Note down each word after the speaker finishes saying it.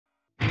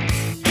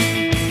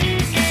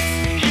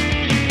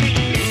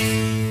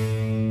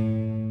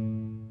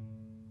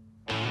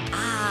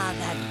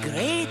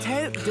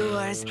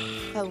indoors,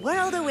 a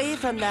world away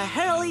from the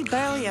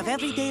hurly-burly of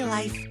everyday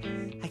life.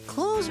 I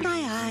close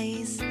my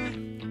eyes.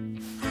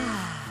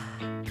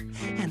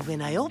 And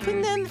when I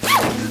open them...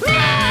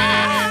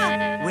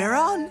 We're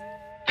on!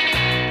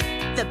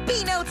 The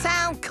Beano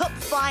Town Cup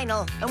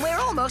Final, and we're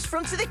almost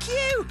front of the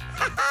queue.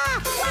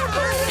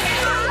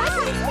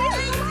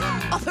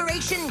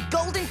 Operation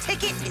Golden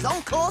Ticket is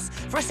on course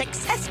for a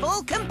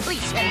successful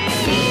completion.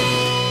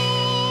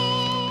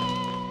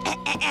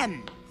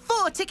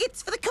 4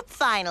 tickets for the Cup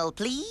Final,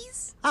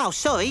 please. Oh,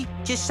 sorry.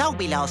 Just sold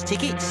me last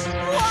tickets.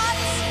 What?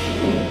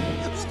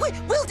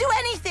 We'll do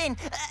anything.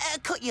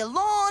 Cut your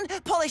lawn,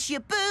 polish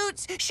your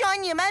boots,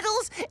 shine your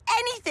medals,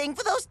 anything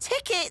for those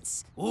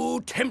tickets. Oh,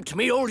 tempt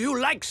me all you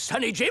like,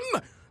 Sonny Jim.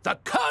 The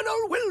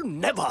Colonel will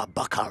never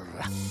buckle.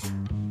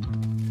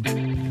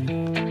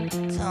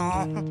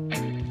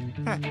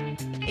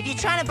 If you're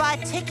trying to buy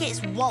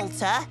tickets,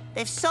 Walter,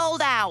 they've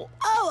sold out.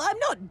 Oh, I'm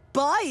not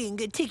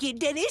buying a ticket,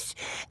 Dennis.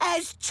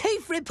 As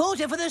chief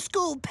reporter for the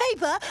school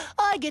paper,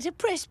 I get a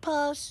press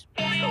pass.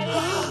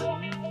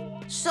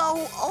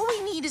 So all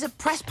we need is a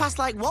press pass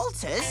like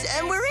Walter's,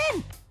 and we're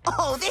in.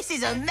 Oh, this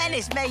is a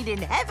Menace made in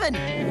heaven.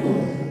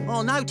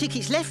 Oh, no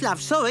tickets left,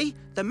 love. Sorry.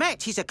 The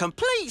match is a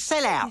complete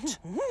sellout.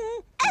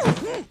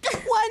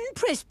 One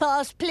press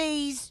pass,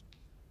 please.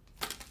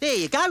 There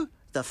you go.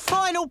 The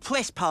final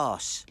press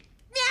pass.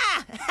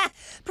 Yeah!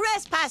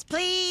 Press pass,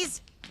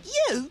 please.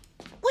 You?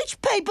 Which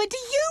paper do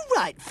you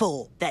write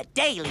for? The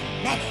Daily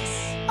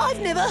Menace. I've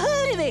never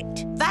heard of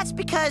it. That's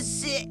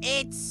because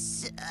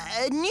it's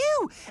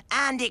new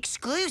and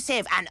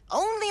exclusive and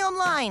only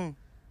online.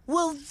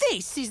 Well,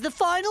 this is the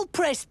final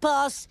press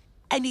pass,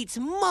 and it's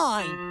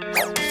mine.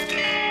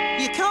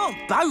 You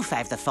can't both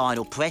have the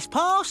final press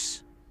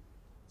pass.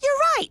 You're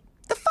right.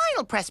 The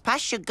final press pass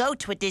should go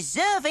to a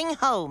deserving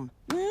home.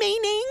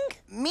 Meaning?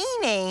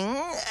 Meaning,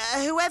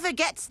 whoever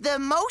gets the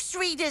most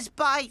readers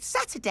by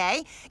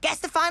Saturday gets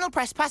the final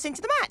press pass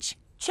into the match.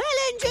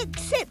 Challenge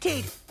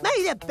accepted.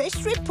 May the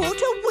best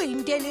reporter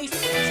win, Dennis.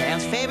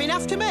 Sounds fair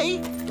enough to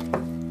me.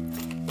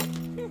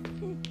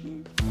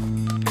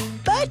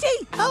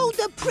 Bertie, hold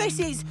the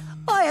presses.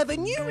 I have a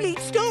new lead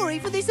story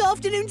for this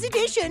afternoon's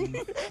edition.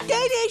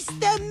 Dennis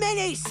the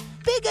Menace,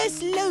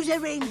 biggest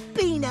loser in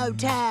Beano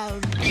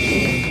Town.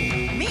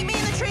 Meet me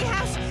in the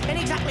treehouse in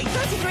exactly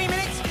 33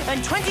 minutes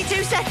and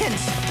 22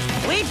 seconds.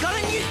 We've got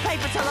a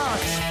newspaper to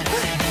launch.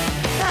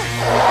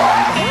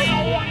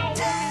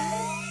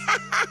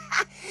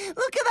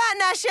 Look at that,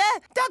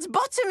 Gnasher. Dad's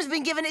Bottom's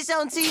been given its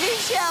own TV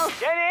show.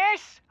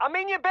 Dennis, I'm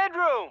in your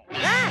bedroom.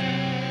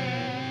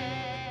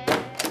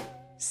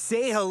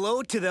 Say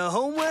hello to the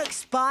Homework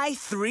Spy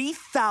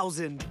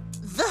 3000.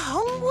 The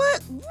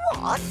homework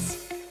what?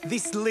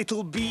 This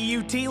little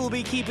BUT will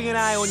be keeping an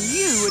eye on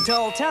you at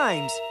all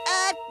times.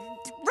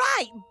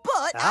 Right,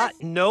 but...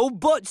 No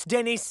buts,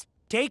 Dennis.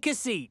 Take a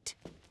seat.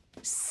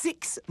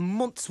 6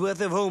 months'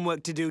 worth of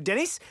homework to do,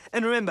 Dennis.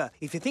 And remember,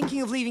 if you're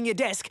thinking of leaving your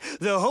desk,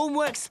 the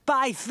Homework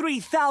Spy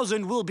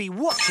 3000 will be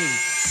watching,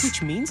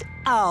 which means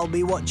I'll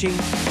be watching.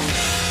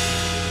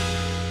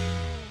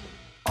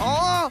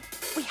 Oh,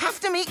 we have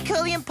to meet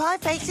Curly and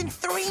Pieface in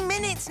 3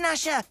 minutes,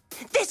 Gnasher.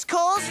 This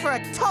calls for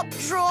a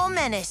top-draw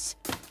Menace.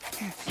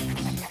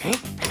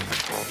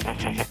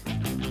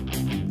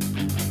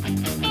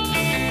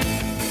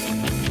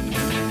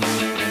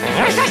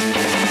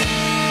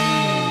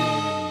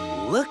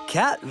 Look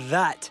at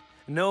that.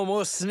 No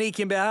more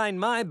sneaking behind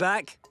my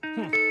back.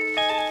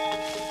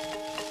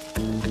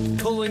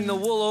 Pulling the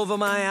wool over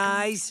my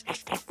eyes.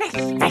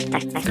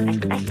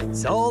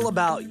 It's all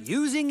about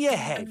using your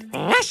head.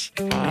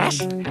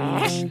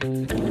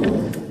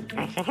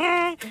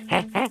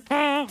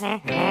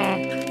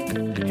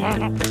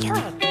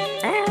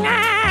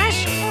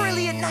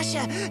 Brilliant,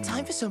 Gnasher.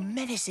 Time for some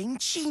menacing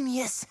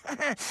genius.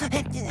 Right,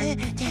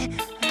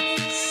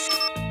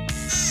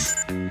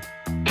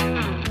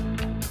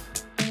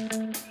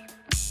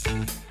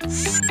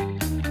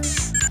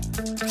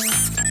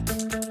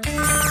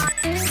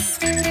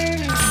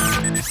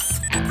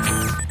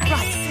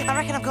 I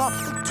reckon I've got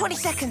 20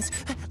 seconds.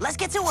 Let's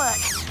get to work.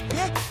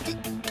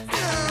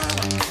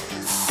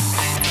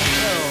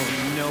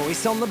 Oh, no,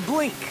 it's on the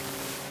blink.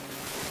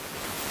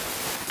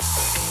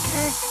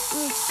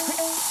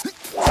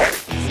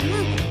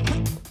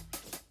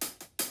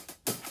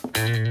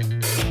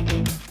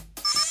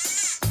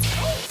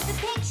 The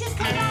picture's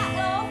come out,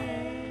 love.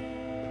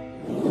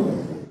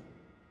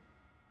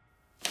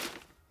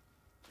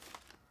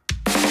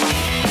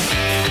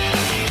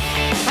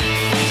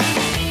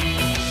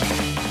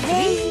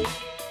 3,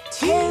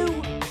 2,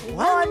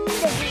 1.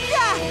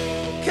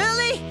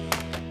 Curly,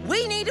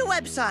 we need a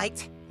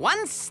website.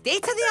 One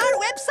state-of-the-art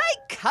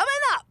website coming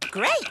up.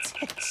 Great.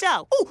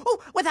 So... Oh,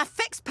 with a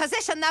fixed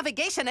position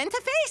navigation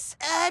interface?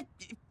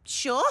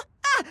 Sure.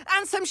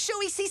 And some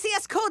showy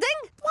CCS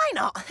coding? Why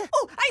not?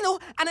 Oh, I know.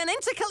 And an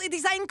intricately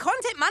designed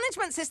content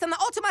management system that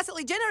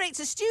automatically generates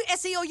astute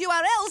SEO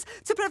URLs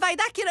to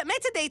provide accurate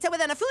metadata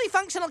within a fully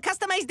functional,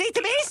 customized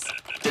database.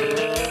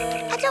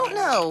 I don't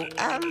know.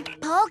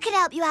 Paul can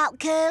help you out,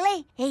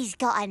 Curly. He's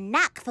got a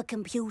knack for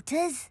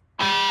computers.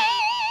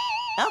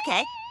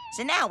 OK,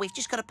 so now we've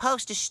just got to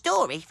post a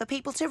story for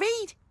people to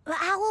read. But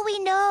how will we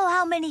know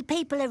how many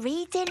people are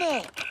reading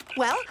it?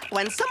 Well,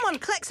 when someone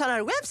clicks on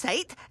our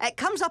website, it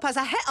comes up as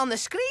a hit on the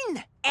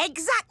screen.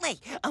 Exactly.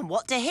 And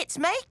what do hits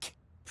make?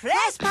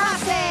 Press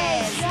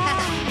passes!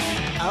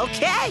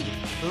 OK,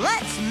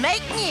 let's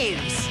make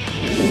news.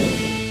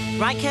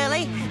 Right,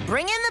 Curly,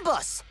 bring in the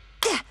bus.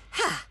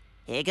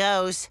 Here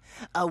goes.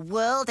 A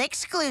world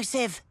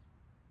exclusive.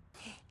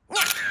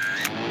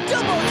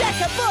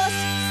 Double-decker bus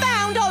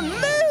found on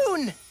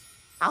moon!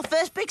 Our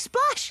first big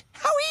splash.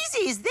 How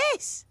easy is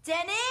this?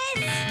 Dennis!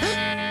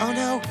 Oh,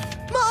 no.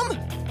 Mum!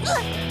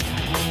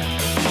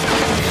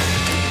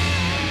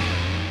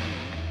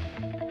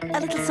 A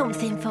little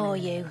something for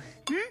you.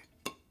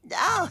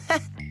 Oh,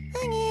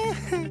 thank you.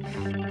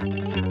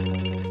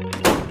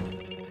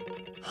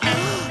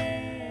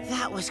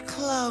 That was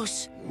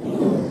close.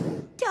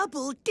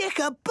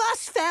 Double-decker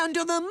bus found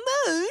on the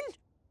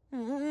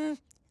moon?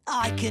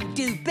 I can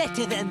do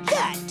better than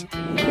that.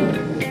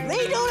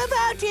 Read all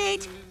about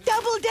it.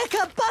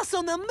 Double-decker bus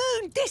on the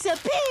moon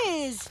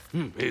disappears.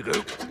 Here you go.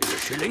 Here's a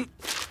shilling.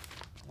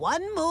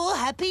 One more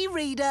happy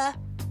reader.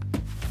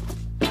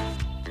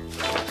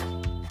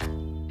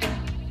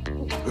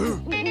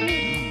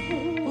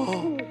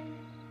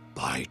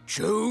 By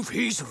Jove,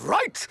 he's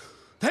right.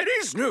 There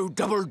is no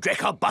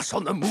double-decker bus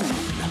on the moon.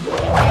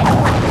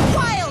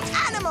 Wild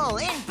animal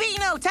in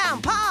Beano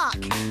Town Park.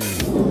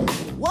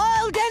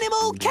 Wild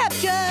animal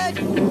captured.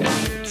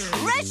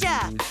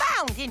 Treasure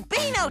found in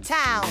Beano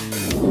Town.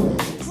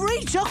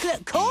 Free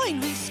chocolate coin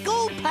with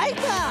school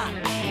paper.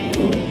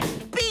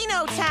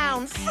 Beano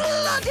Town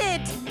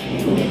flooded.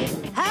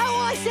 How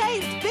I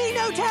saved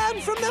Beano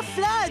Town from the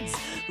floods.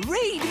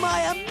 Read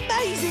my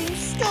amazing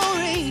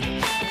story.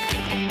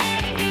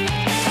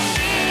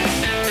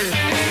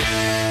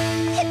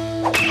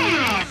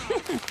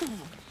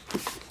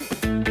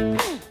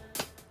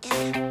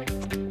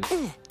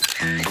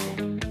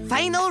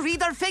 Final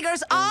reader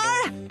figures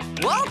are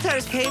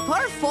Walter's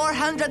paper,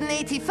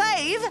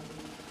 485,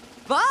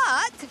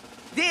 but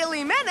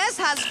Daily Menace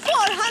has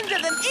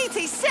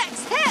 486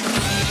 hits.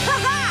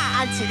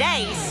 Ha-ha! And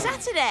today's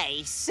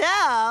Saturday, so...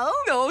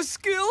 No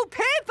school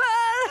paper!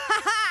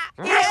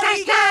 Nice.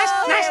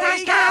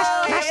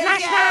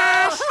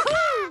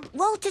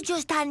 Walter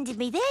just handed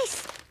me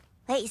this.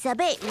 It's a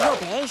bit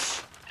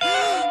rubbish.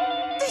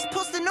 This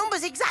puts the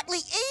numbers exactly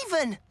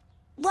even.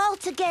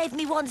 Walter gave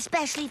me one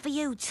specially for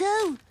you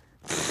too.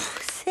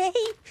 See?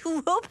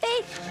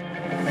 Rubbish.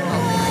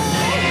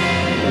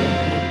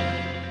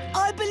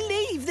 I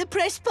believe the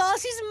press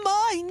pass is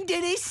mine,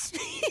 Dennis.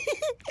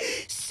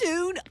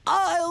 Soon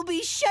I'll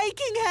be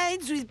shaking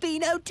hands with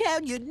Beano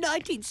Town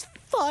United's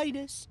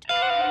finest.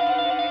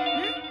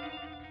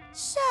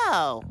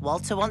 So,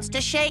 Walter wants to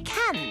shake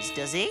hands,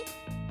 does he?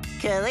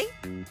 Curly,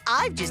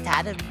 I've just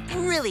had a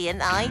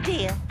brilliant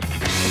idea.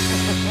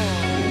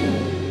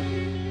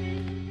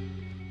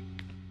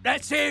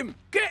 That's him.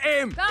 Get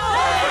him.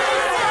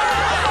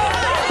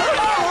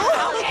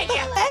 Hey,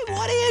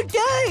 what are you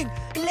doing?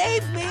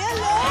 Leave me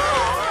alone!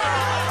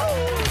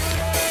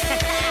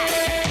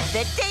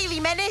 The Daily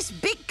Menace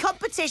Big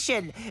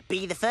Competition.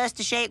 Be the first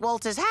to shake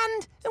Walter's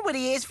hand and win a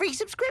year's free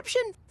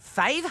subscription.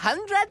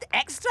 500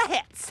 extra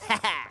hits.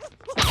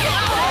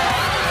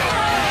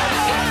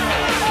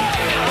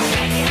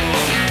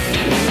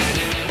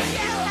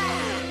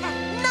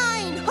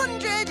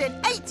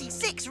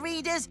 986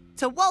 readers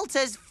to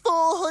Walter's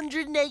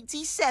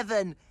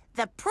 487.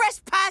 The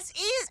press pass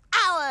is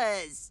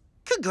ours.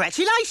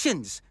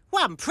 Congratulations!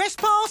 One press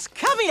pass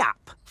coming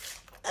up.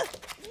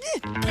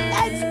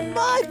 That's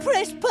my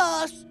press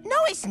pass.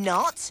 No, it's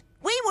not.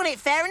 We won it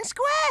fair and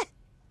square.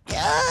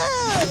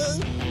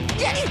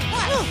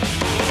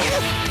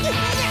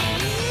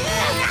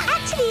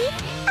 Actually,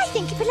 I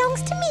think it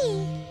belongs to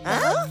me.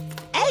 Huh?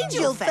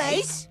 Angel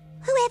face?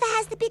 Whoever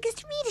has the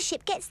biggest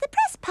readership gets the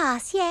press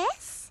pass,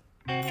 yes?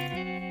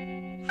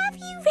 Have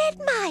you read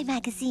my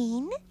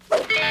magazine?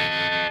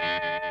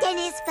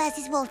 Dennis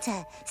versus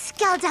Walter.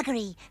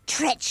 Skullduggery,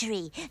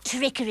 treachery,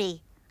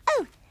 trickery.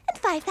 Oh, and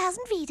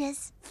 5,000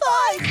 readers.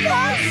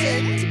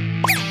 5,000?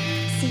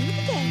 See you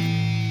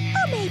again.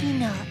 Or maybe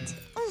not.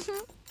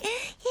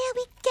 Here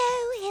we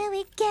go, here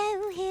we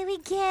go, here we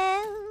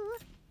go.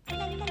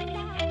 La, la,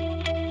 la.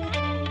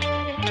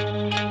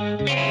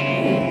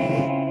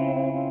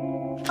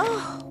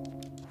 Oh,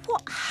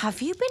 what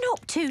have you been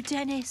up to,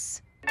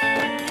 Dennis?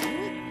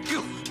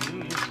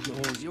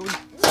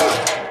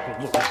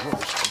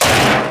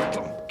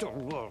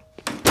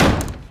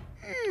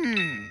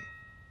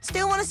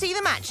 Still want to see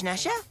the match,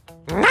 Gnasher?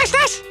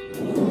 Nice.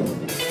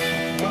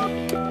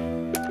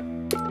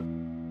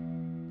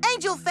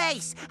 Angel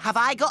Face, have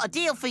I got a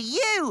deal for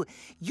you?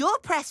 Your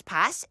press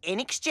pass in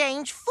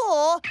exchange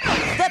for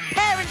the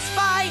Parent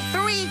Spy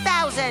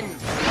 3000.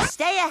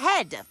 Stay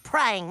ahead of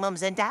prying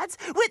mums and dads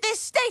with this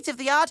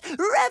state-of-the-art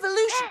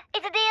revolution.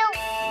 It's a deal.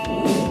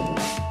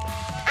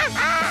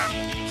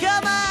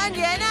 Come on,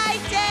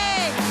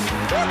 United!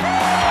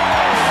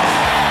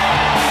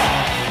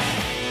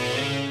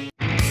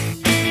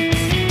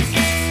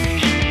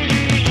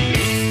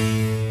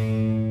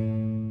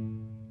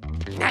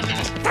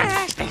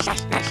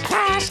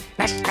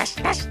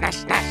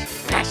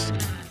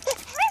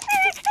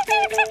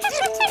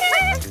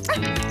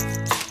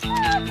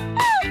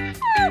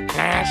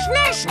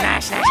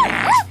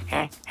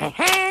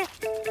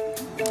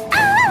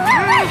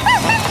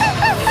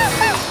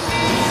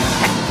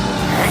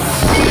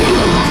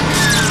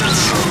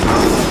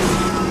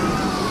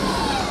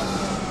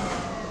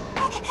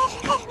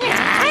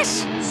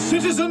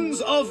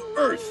 sons of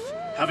Earth,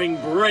 having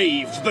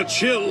braved the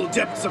chill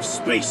depths of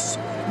space,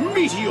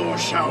 meteor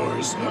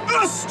showers,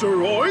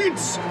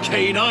 asteroids,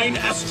 Canine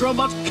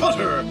Astronaut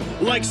Cutter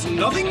likes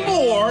nothing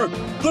more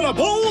than a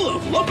bowl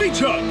of lumpy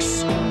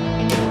chunks.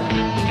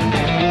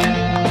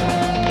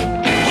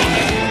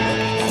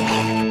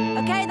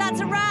 Okay, that's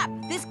a wrap.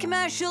 This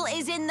commercial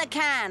is in the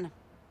can.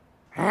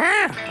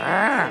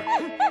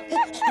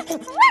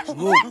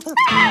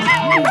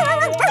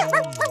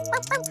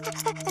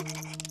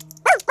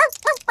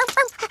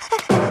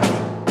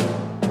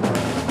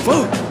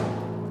 Whoa!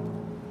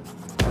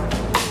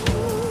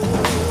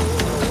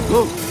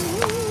 Whoa!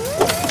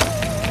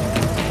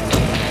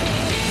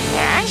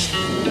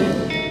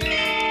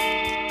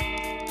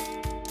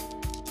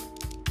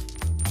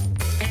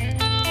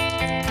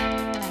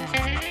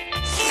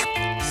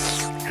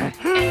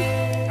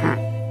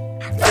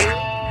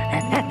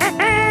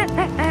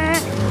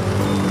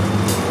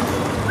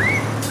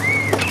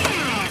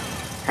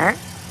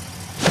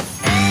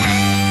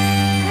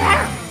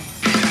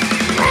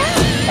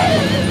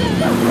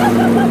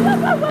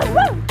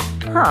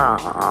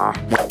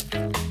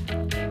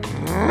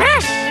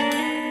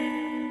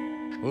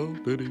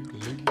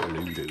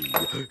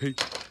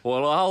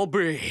 Well,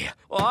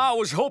 I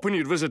was hoping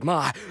you'd visit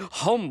my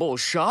humble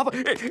shop.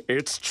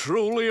 It's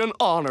truly an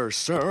honor,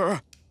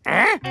 sir.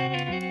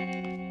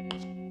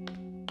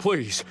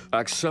 Please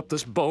accept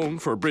this bone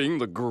for being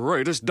the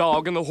greatest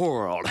dog in the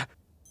world.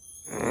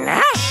 And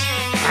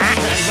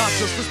not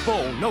just this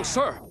bone, no,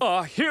 sir.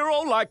 A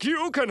hero like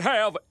you can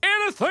have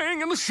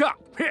anything in the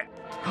shop. Here.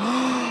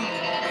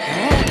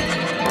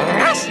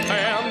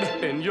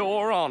 And in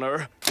your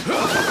honor,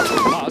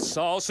 my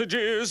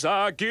sausages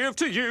I give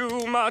to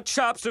you, my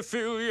chops to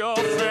fill your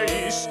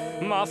face,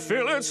 my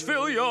fillets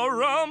fill your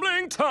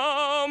rumbling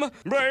tum,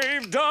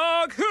 brave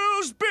dog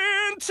who's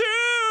been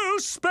to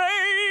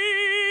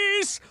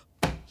space.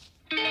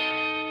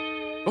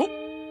 Oh,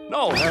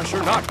 no,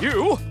 Gnasher, not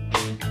you.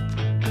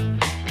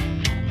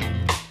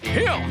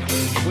 Him.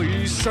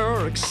 Please,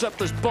 sir, accept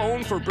this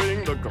bone for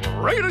being the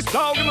greatest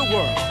dog in the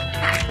world.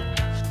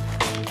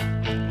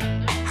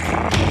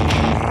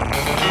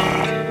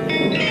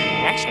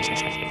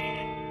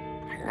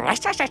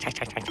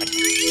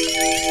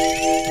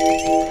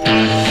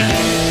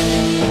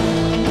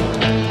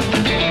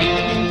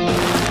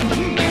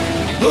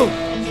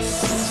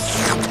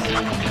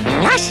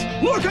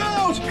 Look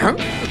out!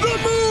 The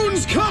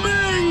moon's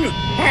coming!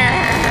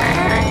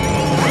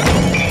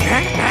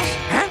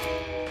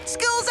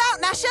 School's out,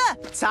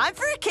 Gnasher. Time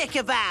for a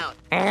kickabout.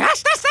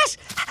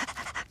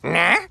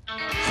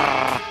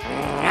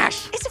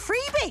 It's a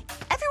freebie.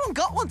 Everyone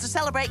got one to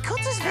celebrate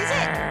Cutter's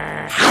visit.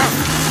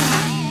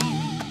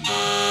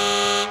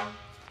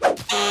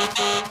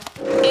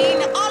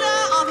 In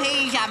honour of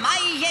his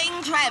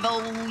amazing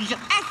travels,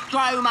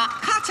 Astronaut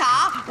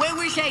Cutter will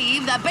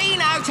receive the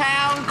Beano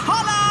Town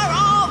Collar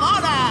of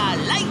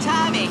Honour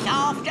later this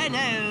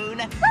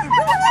afternoon.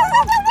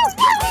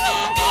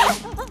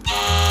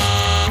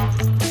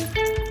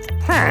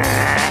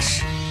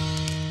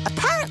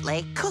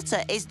 Apparently,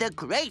 Cutter is the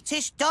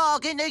greatest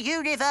dog in the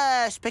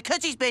universe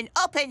because he's been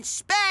up in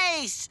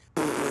space.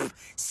 Pfft,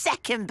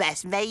 second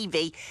best,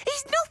 maybe.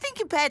 He's nothing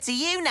compared to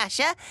you,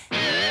 Gnasher.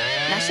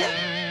 Gnasher?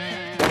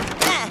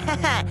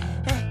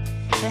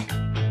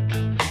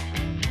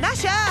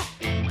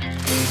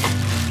 Gnasher!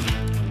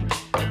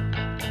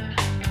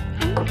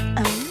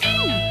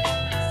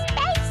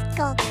 Space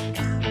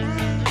Coca-Cola.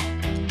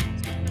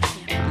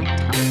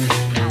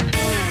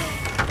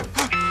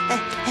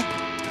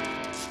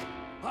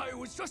 I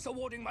was just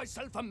awarding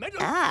myself a medal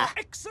Ah. for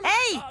excellent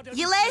Hey, garden.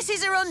 your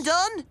laces are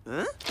undone.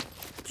 Huh?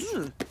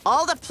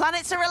 All the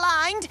planets are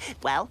aligned.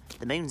 Well,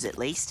 the moon's at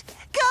least.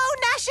 Go,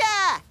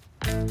 Gnasher!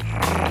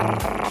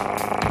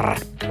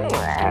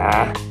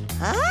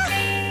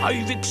 Huh?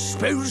 I've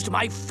exposed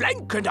my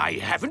flank and I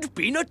haven't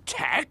been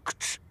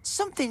attacked.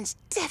 Something's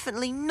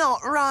definitely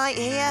not right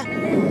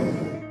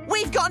here.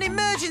 We've got an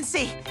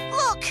emergency.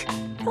 Look!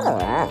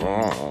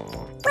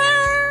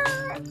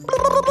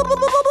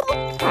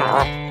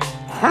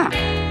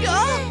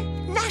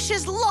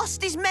 Gnasher's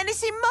lost his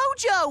menacing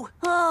mojo.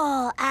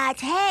 Oh, I'd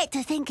hate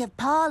to think of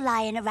Paul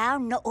lying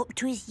around not up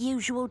to his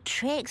usual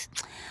tricks.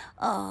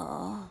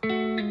 Oh.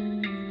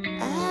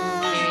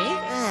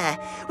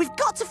 We've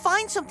got to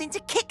find something to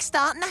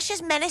kickstart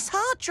Gnasher's Menace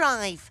hard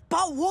drive.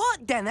 But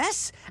what,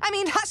 Dennis? I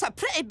mean, that's a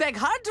pretty big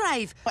hard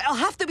drive. It'll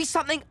have to be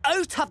something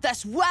out of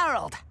this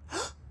world.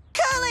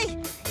 Curly,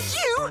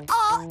 you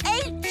are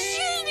a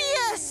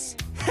genius!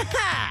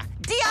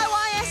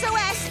 DIY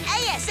SOS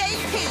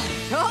ASAP!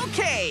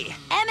 OK.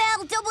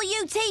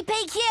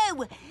 MLWTPQ!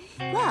 What?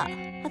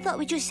 I thought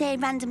we were just saying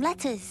random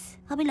letters.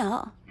 Are we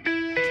not?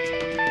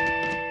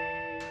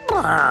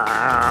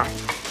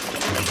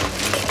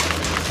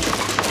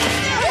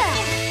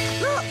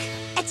 Look,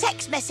 a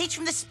text message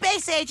from the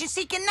space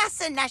agency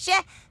Gnasher,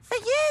 Gnasher, for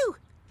you.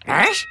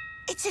 Ash?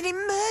 It's an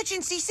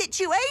emergency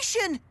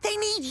situation. They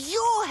need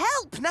your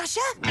help,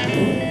 Gnasher.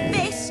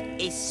 This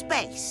is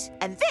space,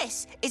 and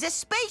this is a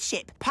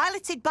spaceship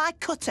piloted by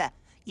Cutter.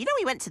 You know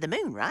he went to the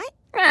moon, right?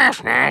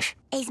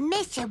 His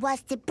mission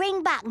was to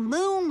bring back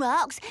moon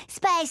rocks,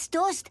 space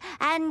dust,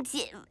 and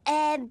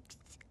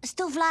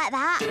stuff like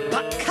that.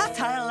 But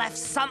Cutter left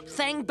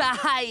something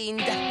behind.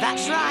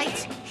 That's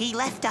right. He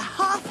left a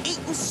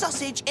half-eaten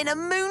sausage in a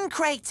moon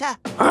crater.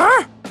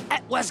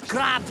 It was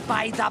grabbed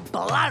by the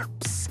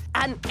Blurps,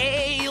 an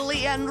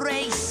alien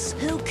race.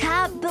 Who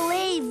can't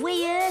believe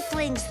we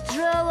Earthlings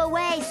throw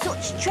away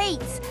such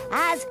treats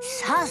as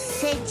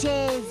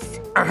sausages.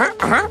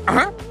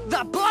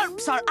 The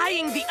Blurps are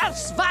eyeing the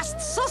Earth's vast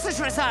sausage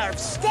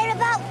reserves. They're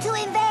about to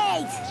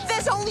invade.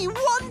 There's only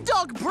one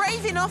dog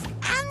brave enough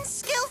and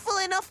skillful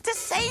enough to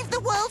save the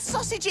world's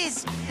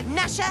sausages.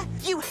 Gnasher,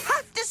 you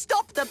have to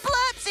stop the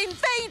Blurps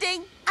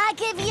invading. I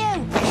give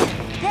you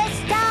the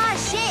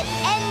Starship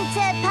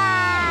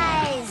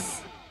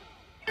Enterprise.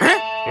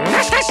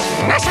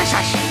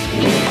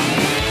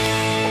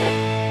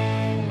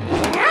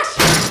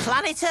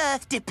 Planet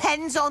Earth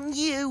depends on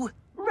you.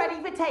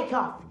 Ready for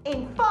takeoff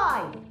in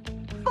 5,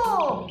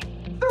 4,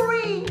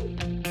 3,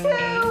 2,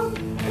 1.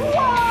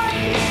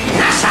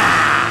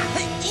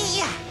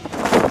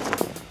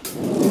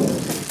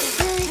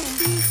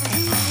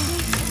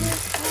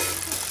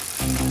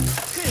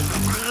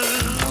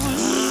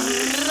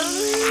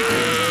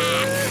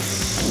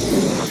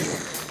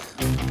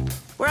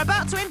 We're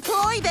about to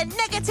employ the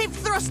negative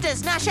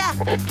thrusters, Gnasher.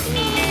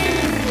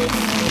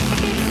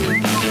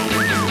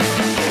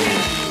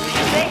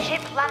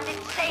 Spaceship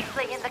landed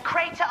safely in the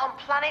crater on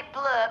planet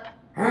Blurp.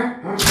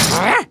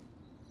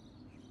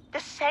 The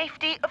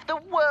safety of the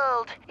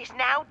world is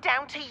now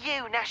down to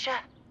you, Gnasher.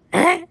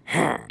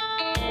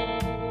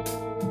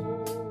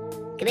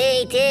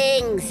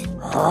 Greetings.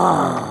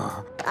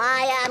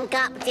 I am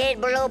Captain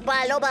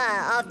Blubber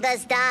Lubber of the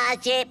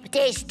Starship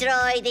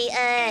Destroy the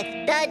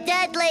Earth, the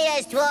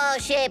deadliest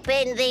warship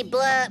in the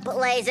Blurp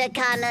laser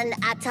cannon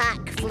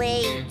attack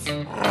fleet.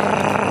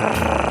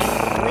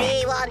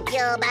 We want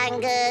your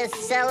bangers,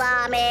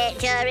 salami,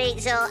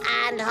 chorizo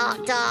and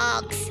hot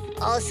dogs.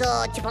 Also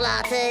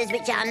chipolatas,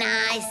 which are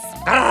nice.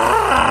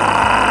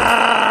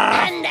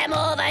 Hand them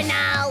over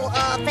now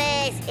or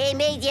face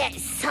immediate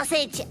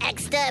sausage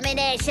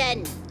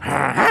extermination.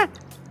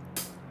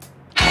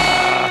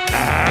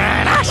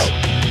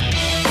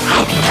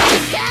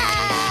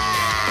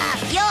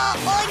 Your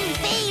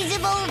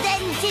unfeasible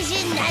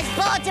dentition has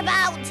brought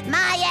about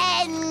my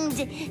end.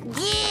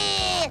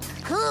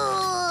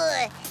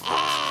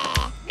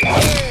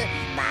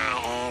 My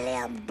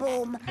alien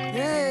boom.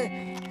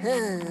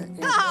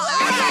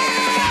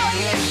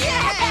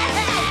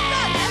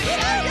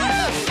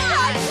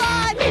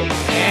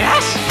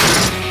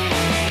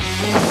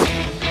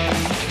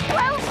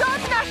 Well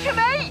done, Gnasher,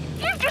 mate.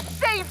 You've just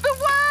saved the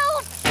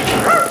world.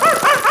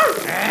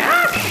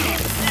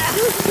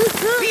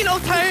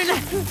 Beanotown,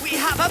 we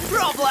have a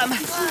problem.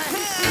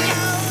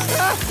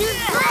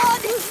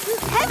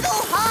 Pedal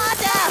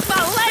harder.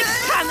 My legs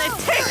can't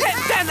take it,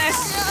 Dennis.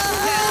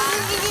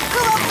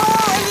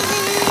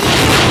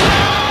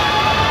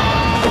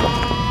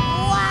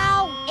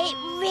 Wow, it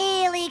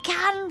really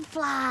can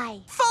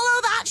fly.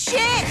 Follow that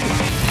ship.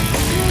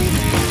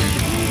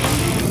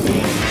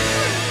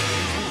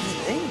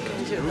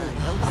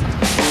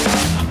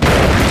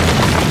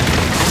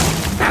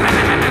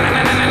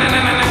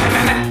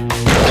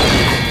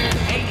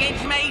 It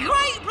gives me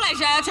great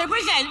pleasure to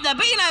present the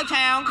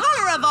Beanotown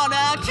Collar of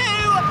Honor to...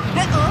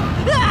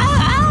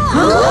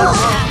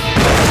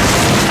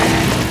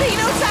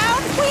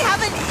 Beanotown, we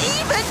have an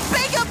even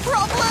bigger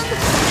problem.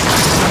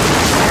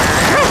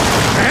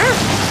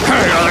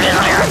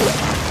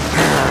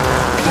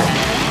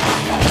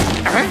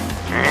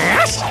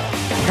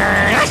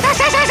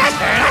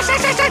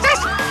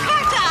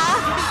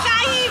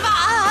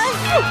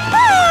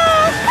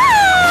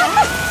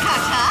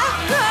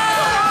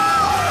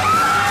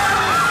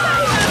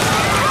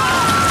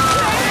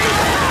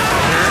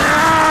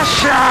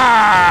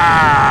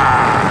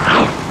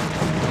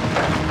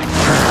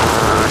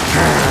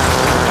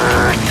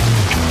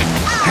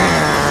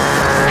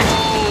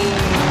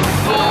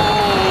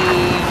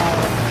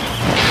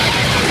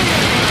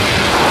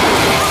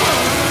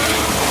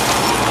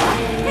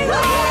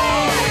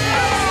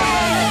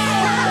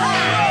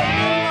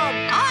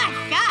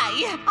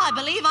 I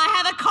believe I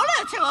have a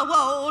collar to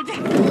award.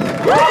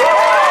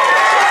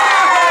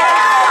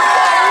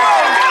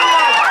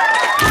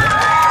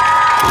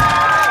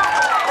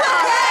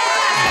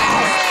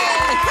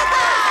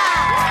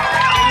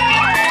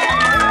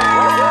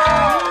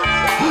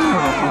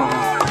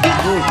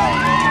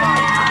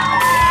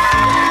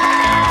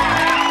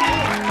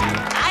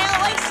 I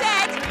always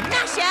said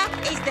Gnasher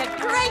is the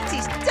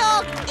greatest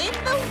dog in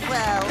the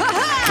world.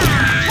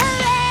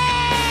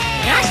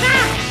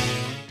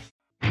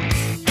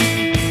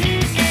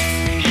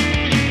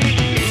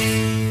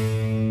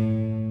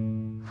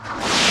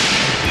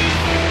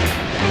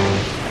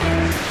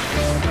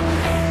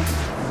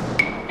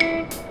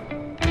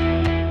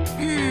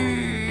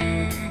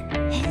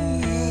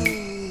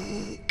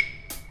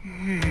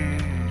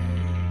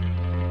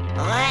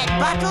 Let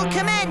battle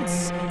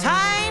commence.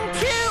 Time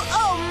to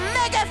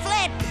Omega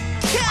Flip.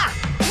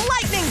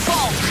 Lightning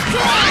bolt!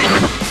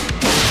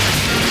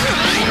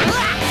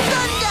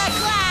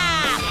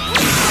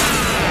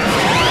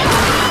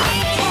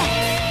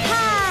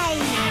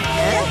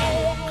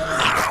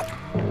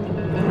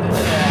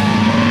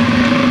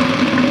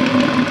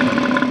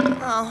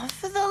 Oh,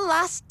 for the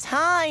last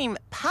time,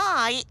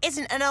 Pi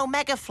isn't an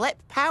Omega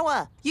Flip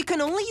power. You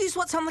can only use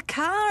what's on the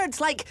cards,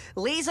 like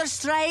Laser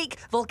Strike,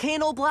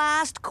 Volcano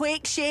Blast,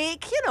 Quake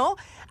Shake, you know,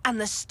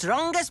 and the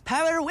strongest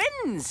power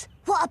wins.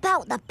 What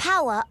about the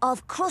power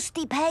of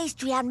crusty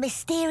pastry and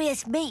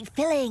mysterious meat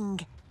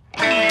filling?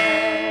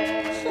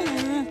 Nice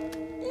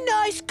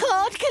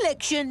card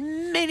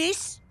collection,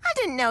 Menace. I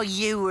didn't know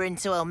you were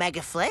into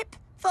Omega Flip.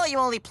 Thought you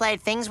only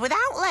played things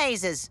without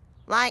lasers,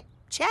 like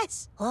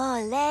chess.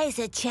 Oh,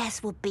 laser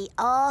chess would be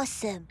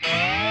awesome.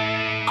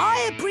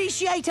 I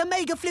appreciate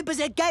Omega Flip as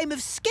a game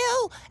of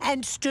skill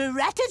and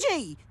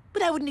strategy,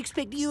 but I wouldn't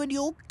expect you and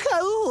your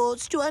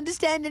cohorts to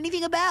understand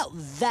anything about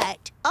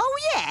that. Oh,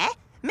 yeah?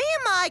 Me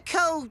and my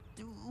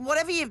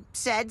whatever you've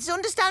said,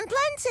 understand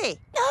plenty.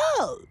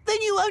 Oh,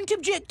 then you won't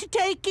object to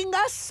taking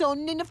us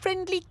on in a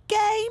friendly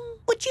game,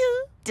 would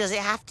you? Does it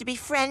have to be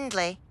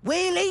friendly?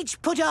 We'll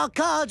each put our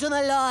cards on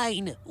the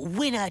line.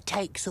 Winner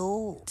takes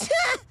all.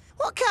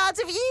 What cards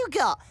have you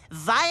got?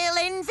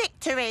 Violin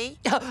Victory?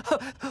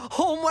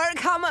 Homework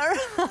Hammer.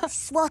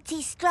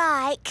 Swatty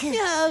Strike.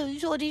 No,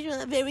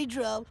 Swatty's very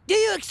droll. Do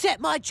you accept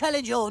my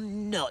challenge or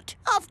not?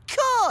 Of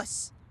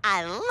course.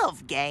 I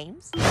love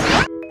games.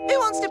 Who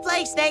wants to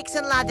play Snakes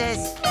and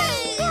Ladders?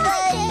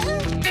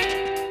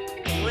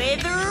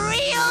 With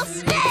real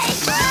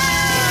snakes!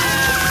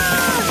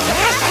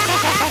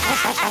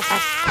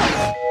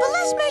 But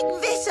let's make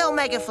this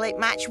Omega Flip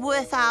match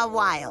worth our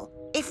while.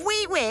 If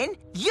we win,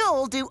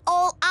 you'll do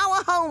all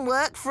our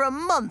homework for a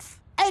month.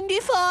 And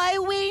if I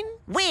win?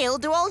 We'll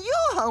do all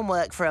your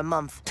homework for a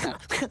month.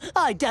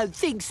 I don't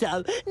think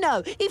so.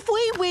 No, if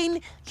we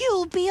win,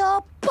 you'll be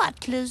our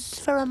butlers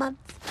for a month.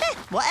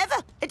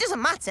 Whatever. It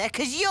doesn't matter,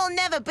 because you'll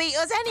never beat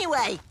us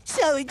anyway.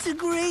 So it's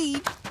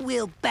agreed.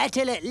 We'll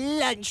battle at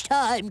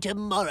lunchtime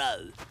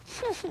tomorrow.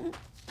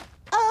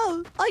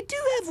 Oh, I do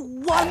have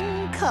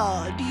one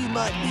card you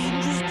might be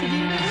interested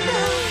in.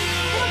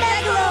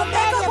 Mega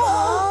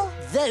Ball!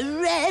 The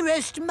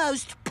rarest,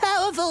 most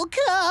powerful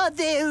card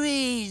there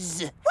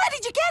is. Where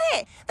did you get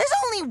it? There's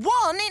only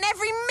one in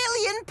every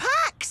million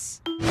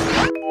packs.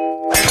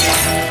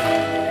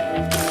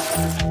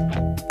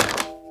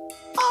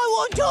 I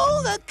want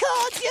all the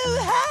cards you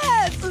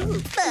have.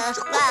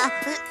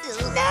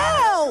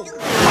 Now!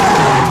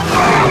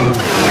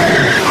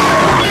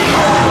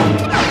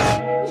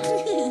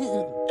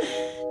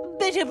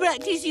 Better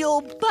practice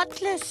your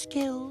butler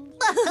skills.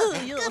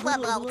 Good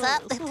one, Walter.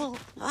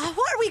 What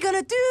are we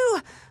gonna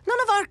do?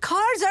 None of our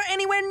cards are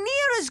anywhere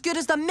near as good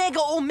as the Mega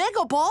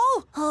Omega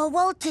Ball. Oh,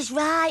 Walter's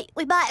right.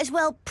 We might as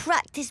well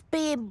practice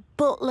being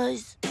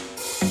butlers.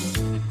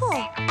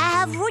 Oh, I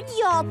have run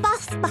your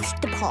bath,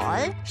 Master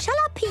Paul. Shall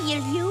I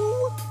peel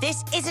you?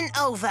 This isn't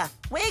over.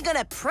 We're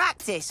gonna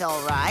practice,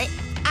 all right?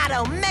 At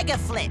Omega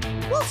Flip.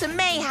 Walter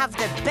may have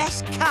the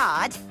best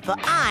card, but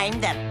I'm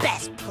the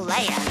best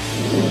player.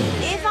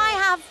 If I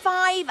have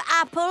 5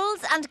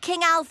 apples and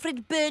King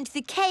Alfred burnt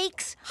the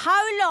cakes,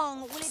 how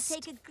long will it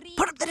take a green...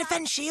 Put up the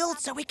defense shield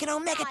so we can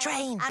Omega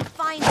train. And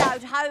find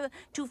out how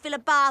to fill a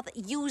bath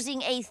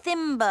using a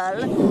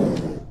thimble.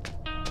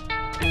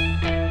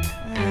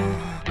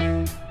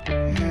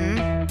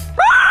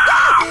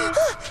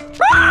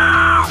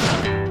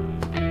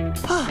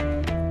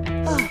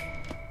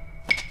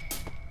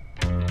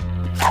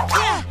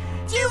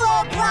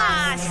 Dual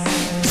blast!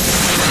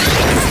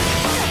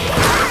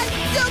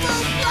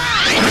 Double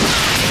blast!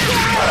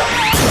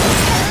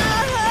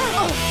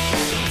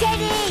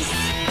 Dennis!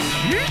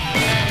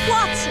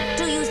 What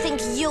do you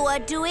think you are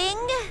doing?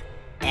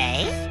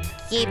 Eh?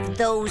 Give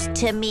those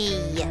to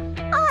me.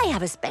 I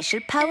have a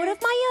special power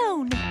of my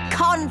own.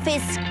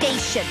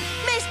 Confiscation.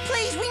 Miss,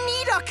 please, we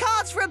need our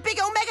cards for a big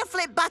Omega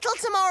Flip battle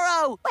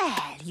tomorrow.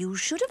 Well, you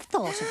should have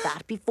thought of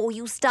that before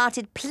you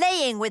started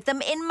playing with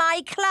them in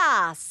my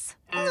class.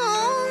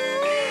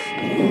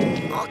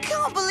 I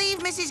can't believe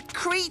Mrs.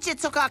 Creature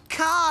took our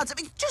cards. I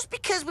mean, just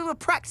because we were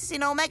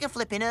practicing Omega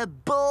Flip in her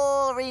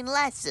boring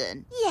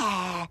lesson.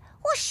 Yeah,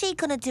 what's she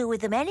gonna do with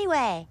them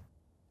anyway?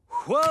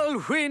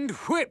 Whirlwind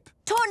Whip.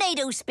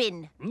 Tornado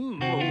spin.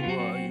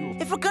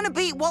 If we're gonna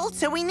beat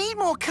Walter, we need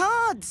more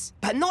cards.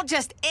 But not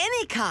just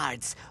any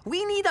cards.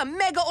 We need a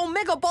Mega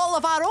Omega Ball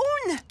of our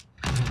own.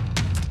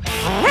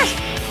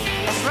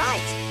 That's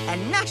right.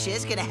 And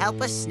Gnasher's gonna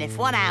help us sniff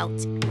one out.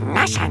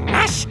 Gnasher,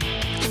 Gnash!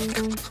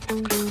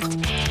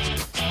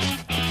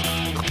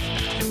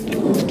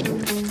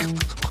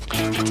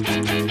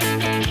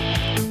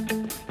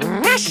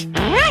 Gnash,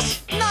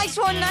 Gnash! Nice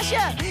one,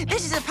 Gnasher!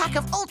 This is a pack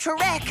of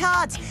ultra-rare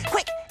cards.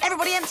 Quick,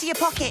 everybody empty your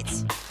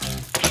pockets.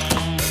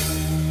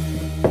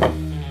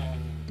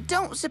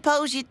 Don't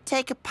suppose you'd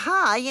take a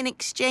pie in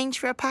exchange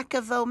for a pack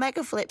of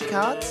Omega Flip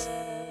cards?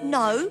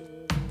 No.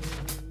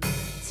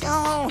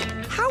 Oh,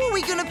 how are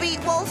we going to beat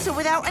Walter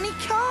without any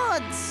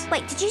cards?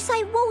 Wait, did you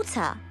say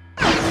Walter?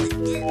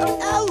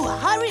 Oh,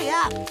 hurry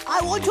up.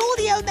 I want all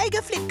the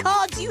Omega Flip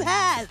cards you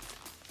have.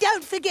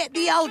 Don't forget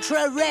the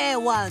ultra rare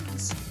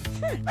ones.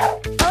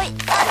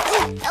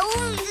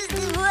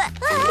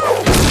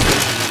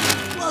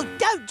 Well,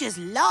 don't just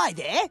lie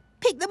there.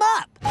 Pick them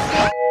up.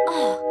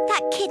 Oh,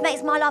 that kid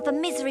makes my life a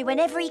misery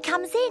whenever he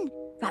comes in.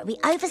 Right, we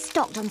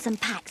overstocked on some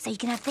packs, so you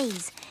can have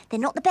these. They're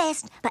not the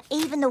best, but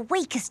even the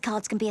weakest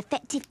cards can be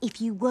effective if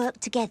you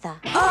work together.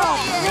 Oh,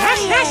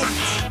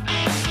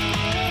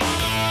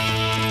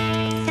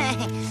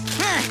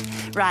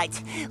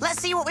 Right,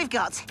 let's see what we've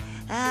got.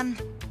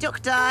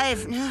 Duck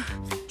dive,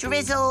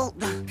 drizzle,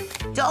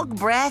 dog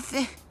breath.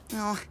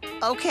 Oh,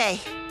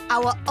 okay.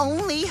 Our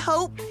only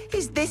hope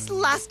is this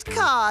last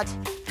card.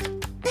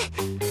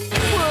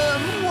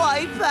 Worm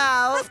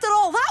wipeout. After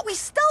all that, we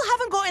still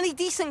haven't got any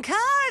decent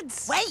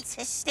cards. Wait,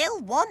 there's still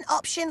one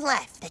option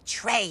left, the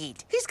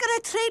trade. Who's going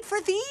to trade for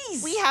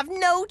these? We have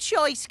no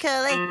choice,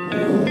 Curly.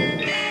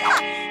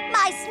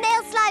 My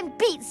snail slime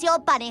beats your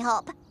bunny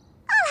hop.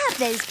 I'll have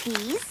those,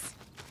 please.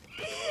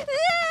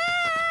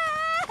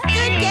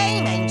 Good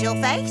game, Angel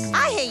Face.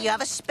 I hear you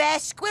have a spare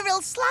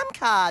squirrel slam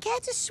card. Care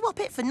to swap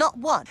it for not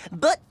one,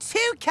 but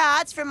 2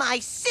 cards from my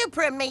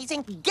super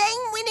amazing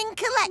game-winning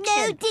collection?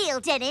 No deal,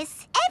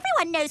 Dennis.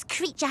 Everyone knows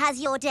Creature has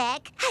your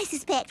deck. I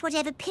suspect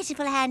whatever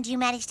pitiful hand you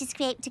managed to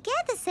scrape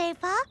together so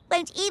far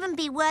won't even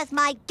be worth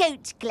my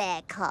goat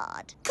glare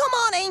card. Come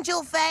on,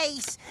 Angel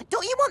Face.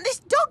 Don't you want this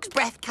dog's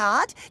breath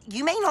card?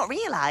 You may not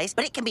realise,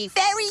 but it can be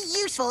very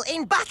useful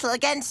in battle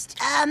against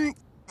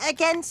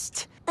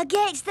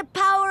Against the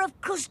power of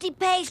crusty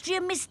pastry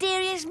and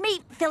mysterious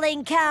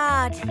meat-filling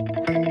card.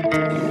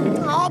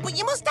 Oh, but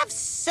you must have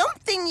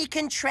something you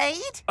can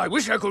trade. I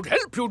wish I could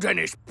help you,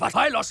 Dennis, but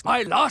I lost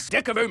my last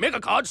deck of Omega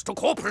cards to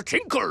Corporal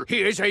Tinkle.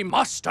 He is a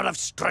master of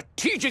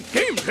strategic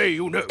gameplay,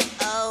 you know.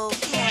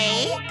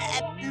 Okay.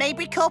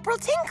 Maybe Corporal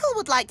Tinkle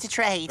would like to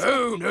trade.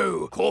 Oh,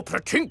 no.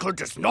 Corporal Tinkle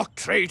does not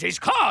trade his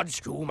cards.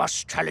 You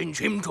must challenge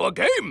him to a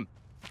game.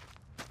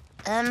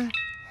 Oh,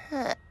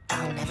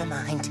 never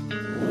mind.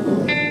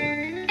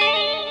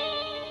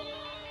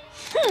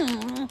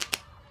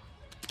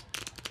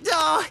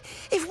 Oh,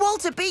 if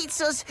Walter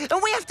beats us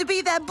and we have to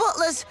be their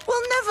butlers,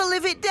 we'll never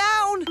live it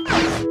down.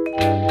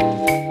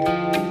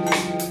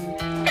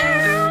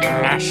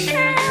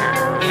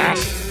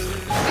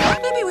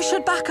 Maybe we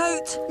should back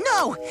out.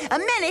 No, a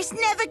menace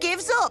never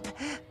gives up.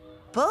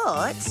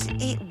 But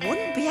it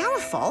wouldn't be our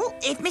fault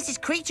if Mrs.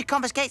 Creature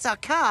confiscates our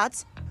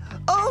cards.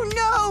 Oh,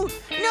 no!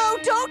 No,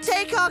 don't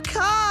take our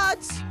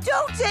cards!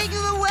 Don't take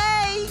them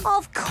away!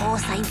 Of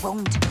course I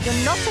won't.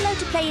 You're not allowed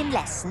to play in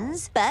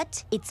lessons,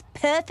 but it's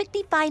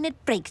perfectly fine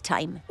at break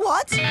time.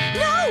 What?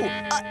 No!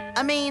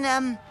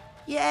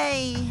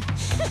 Yay.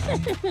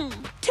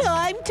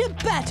 Time to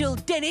battle,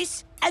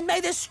 Dennis, and may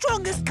the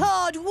strongest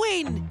card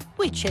win,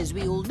 which, as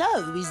we all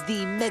know, is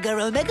the Mega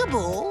Omega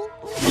Ball.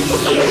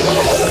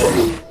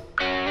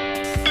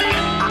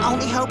 Our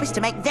only hope is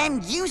to make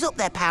them use up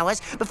their powers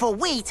before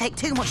we take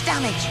too much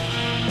damage.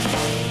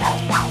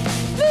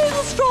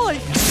 Legal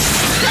strike!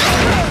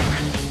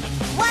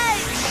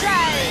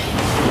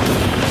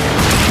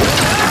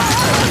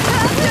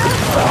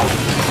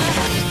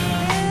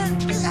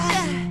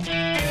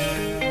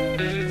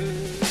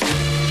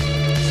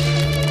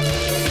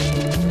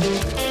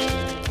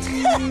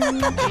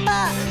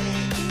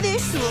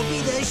 This will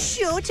be the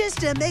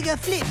shortest Omega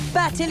Flip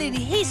battle in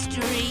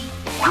history.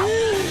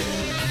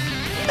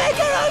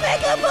 Mega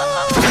Omega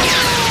Ball!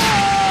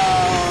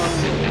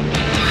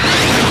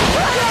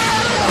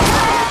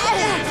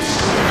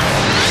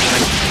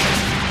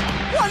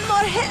 One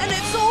more hit and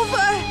it's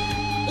over.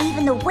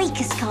 Even the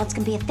weakest cards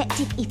can be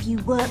effective if you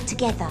work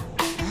together.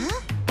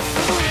 Huh?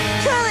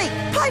 Curly,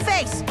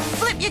 Pieface,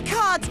 flip your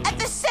cards at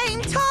the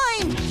same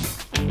time.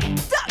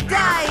 Duck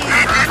dive!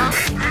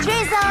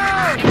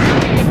 Drizzle!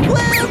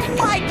 Worm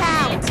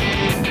wipeout!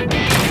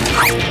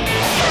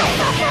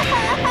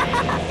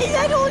 Is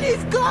that all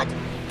you've got?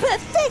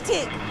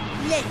 Pathetic!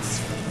 Let's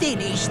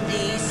finish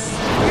this.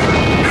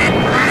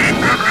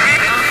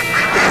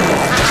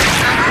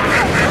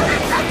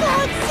 I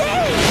can't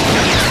see!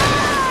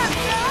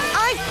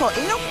 I've put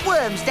enough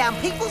worms down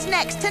people's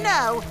necks to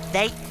know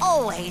they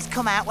always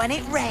come out when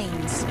it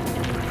rains.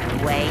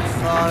 Wait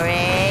for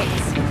it.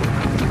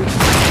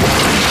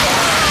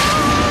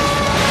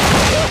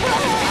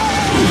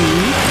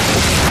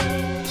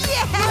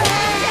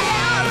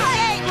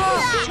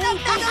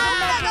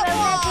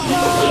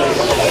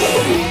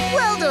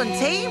 Well done,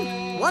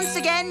 team. Once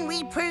again,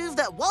 we proved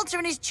that Walter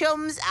and his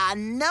chums are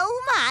no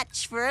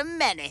match for a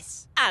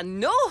menace. And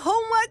no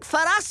homework for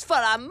us for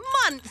a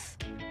month.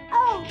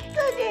 Oh,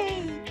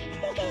 goody!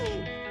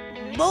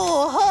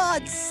 More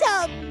hard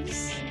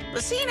sums.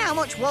 But seeing how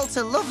much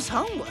Walter loves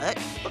homework,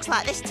 looks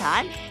like this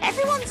time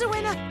everyone's a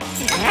winner.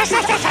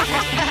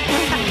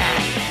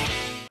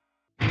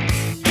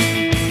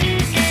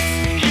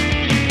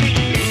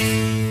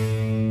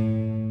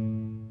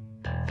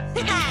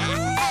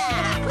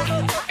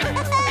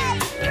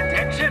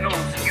 Attention,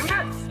 all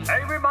students.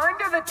 A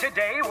reminder that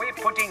today we're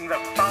putting turning the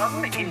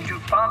fun into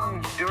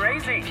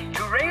fundraising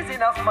to raise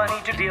enough money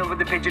to deal with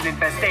the pigeon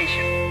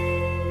infestation.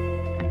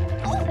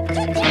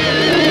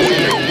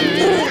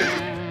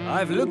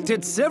 I've looked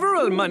at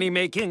several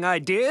money-making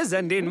ideas,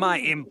 and in my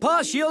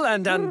impartial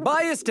and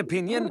unbiased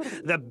opinion,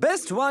 the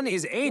best one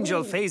is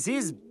Angel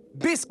Face's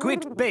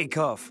Biscuit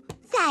Bake-Off.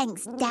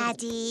 Thanks,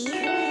 Daddy.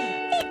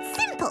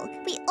 It's simple.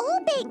 We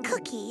all bake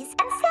cookies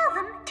and sell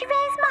them to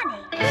raise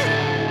money.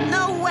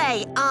 No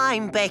way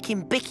I'm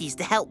baking bickies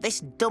to help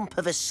this dump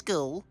of a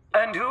school.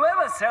 And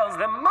whoever sells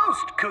the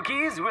most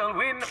cookies will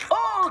win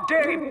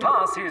all-day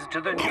passes to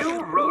the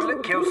new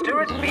roller coaster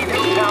at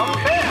Menace Town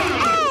Fair.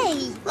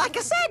 Hey! Like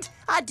I said,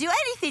 I'd do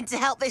anything to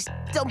help this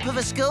dump of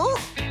a school.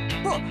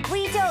 But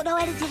we don't know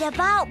anything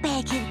about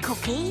baking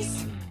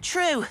cookies.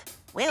 True.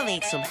 We'll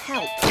need some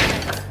help.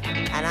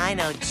 And I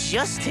know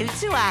just who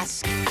to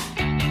ask.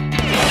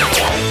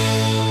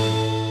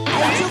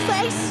 Angel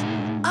Face,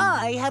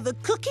 I have a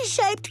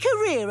cookie-shaped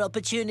career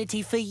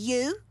opportunity for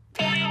you.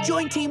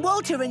 Join Team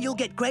Walter and you'll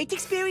get great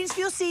experience for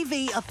your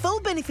CV, a full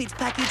benefits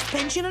package,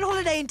 pension and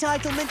holiday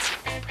entitlements,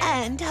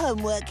 and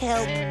homework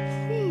help.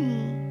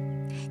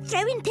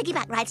 Throw in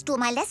piggyback rides to all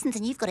my lessons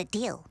and you've got a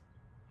deal.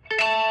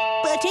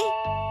 Bertie?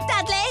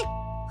 Dudley?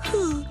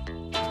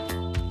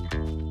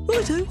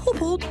 Righto,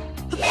 hop on.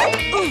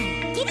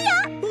 Giddy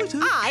up!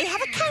 I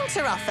have a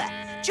counter-offer.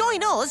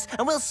 Join us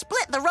and we'll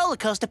split the roller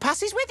coaster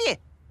passes with you.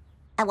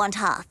 I want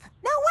half.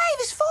 No way,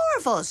 there's 4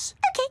 of us.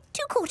 OK,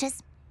 2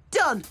 quarters.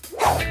 Done.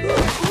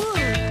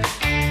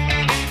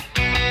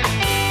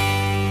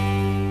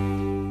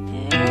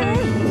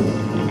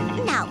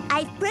 Now,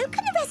 I've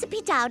broken the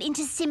recipe down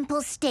into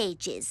simple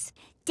stages.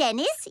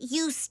 Dennis,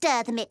 you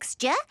stir the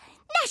mixture.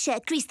 Gnasher,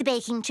 grease the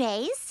baking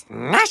trays.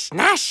 Gnash,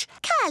 Gnash.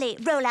 Carly,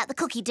 roll out the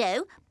cookie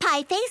dough.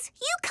 Pieface,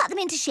 you cut them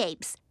into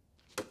shapes.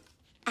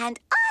 And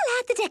I'll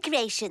add the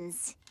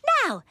decorations.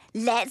 Now,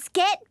 let's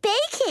get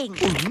baking.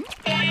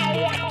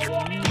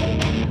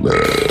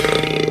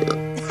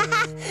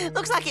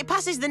 Looks like it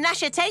passes the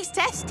Gnasher taste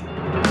test.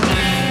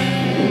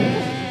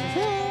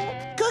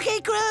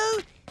 Cookie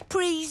crew,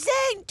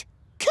 present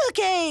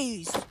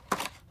cookies.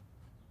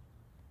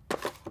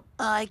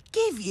 I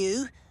give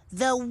you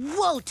the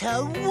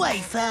Walter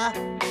wafer.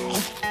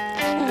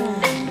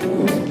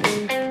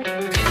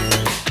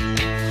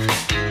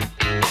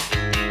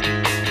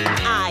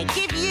 I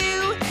give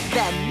you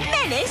the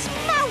Menace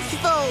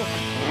mouthful.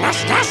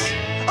 Gnash, Gnash.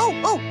 Oh,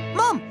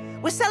 Mum,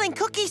 we're selling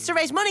cookies to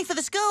raise money for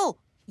the school.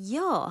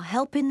 You're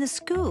helping the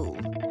school.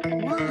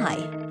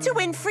 Why? To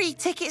win free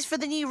tickets for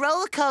the new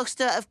roller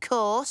coaster, of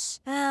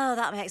course. Oh,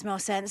 that makes more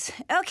sense.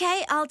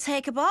 OK, I'll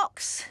take a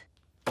box.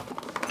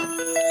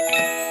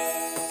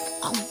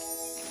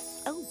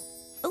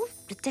 Oh,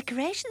 the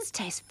decorations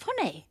taste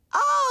funny.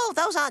 Oh,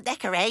 those aren't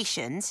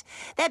decorations.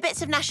 They're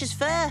bits of Gnasher's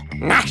fur.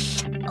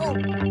 Gnash!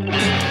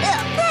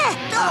 There!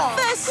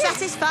 First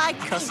satisfied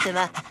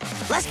customer.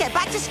 Let's get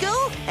back to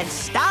school and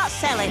start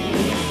selling.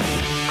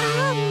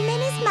 Our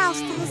Menace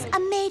mouthfuls are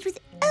made with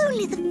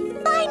only the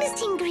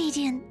finest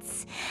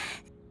ingredients.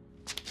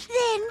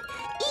 Then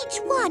each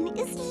one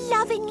is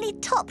lovingly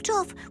topped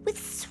off with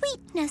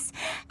sweetness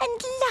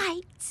and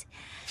light.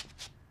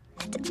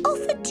 And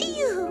offered to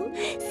you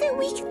so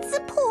we can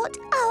support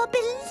our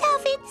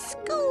beloved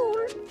school.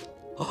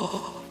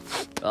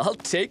 I'll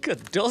take a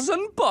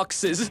dozen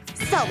boxes.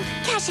 Sold.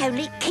 Cash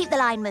only. Keep the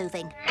line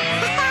moving.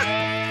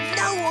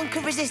 No one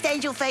can resist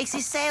Angel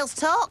Face's sales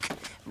talk.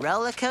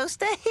 Roller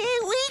coaster,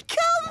 here we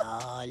come.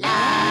 La, la,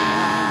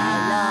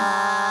 la.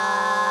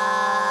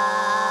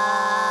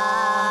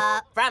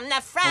 From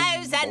the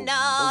frozen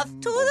north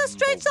to the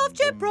Straits of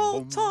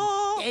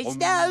Gibraltar. There's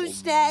no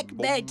snack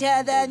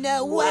better than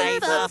a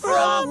wafer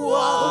from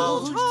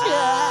Walter.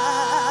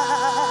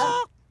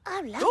 Oh,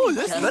 lovely. Oh,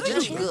 that's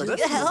very good.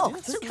 Oh,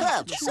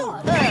 superb.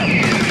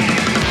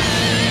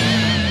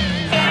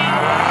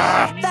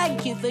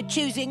 Thank you for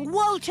choosing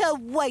Walter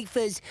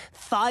Wafers,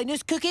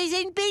 finest cookies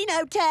in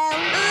Beano Town.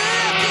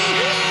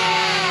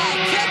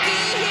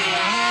 Cookie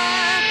here!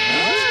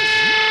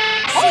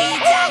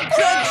 Sweet and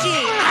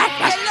crunchy,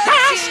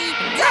 lunchy,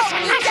 don't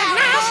be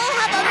doubtful,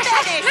 have a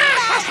Menace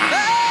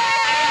mouthful!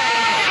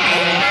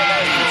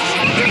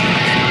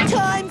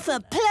 Time for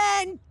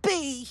Plan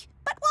B.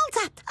 But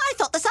Walter, I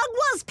thought the song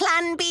was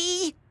Plan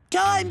B.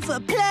 Time for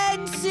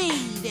Plan C,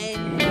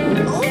 then.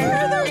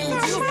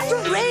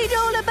 Read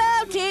all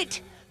about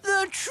it.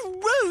 The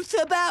truth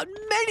about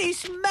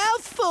Menace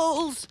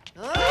mouthfuls.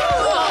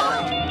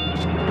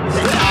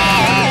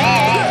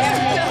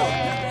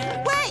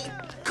 Wait,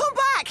 come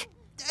back.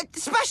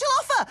 Special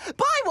offer.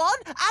 Buy one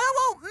and I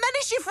won't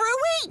menace you for a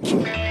week.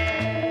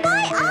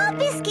 Buy our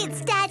biscuits,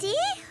 Daddy.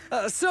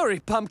 Sorry,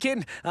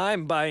 Pumpkin.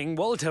 I'm buying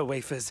Walter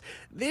wafers.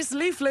 This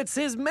leaflet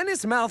says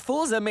Menace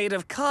mouthfuls are made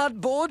of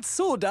cardboard,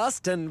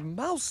 sawdust, and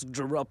mouse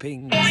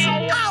droppings.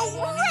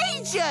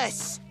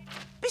 Outrageous!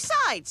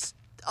 Besides,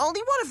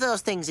 only one of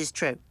those things is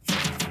true.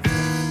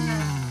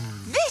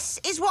 This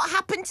is what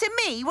happened to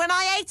me when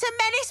I ate a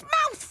Menace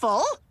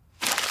mouthful.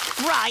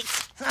 Right.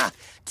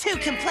 2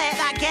 can play at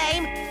that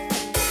game.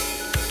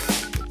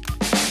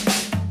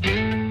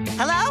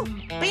 Hello?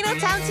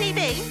 Beanotown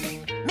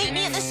TV? Meet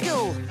me at the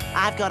school.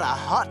 I've got a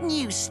hot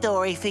news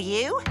story for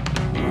you.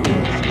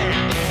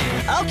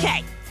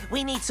 OK,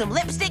 we need some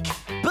lipstick,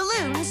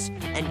 balloons,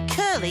 and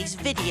Curly's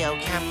video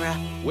camera.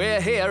 We're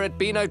here at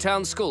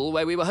Beanotown School,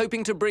 where we were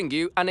hoping to bring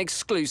you an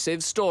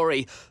exclusive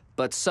story.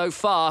 But so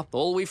far,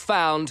 all we've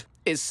found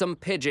is some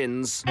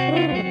pigeons.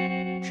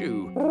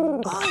 Shoo.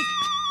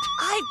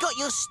 I've got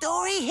your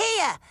story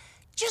here.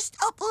 Just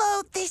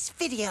upload this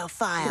video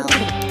file.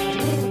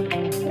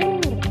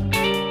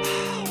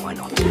 Why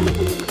not?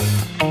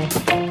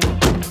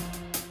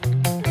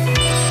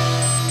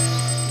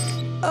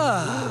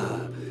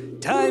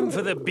 Time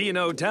for the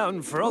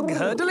Beanotown Frog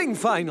Hurdling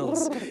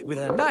Finals, with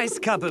a nice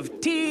cup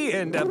of tea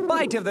and a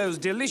bite of those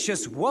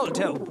delicious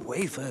Walter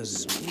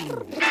wafers. We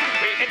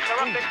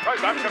interrupt this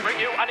program to bring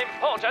you an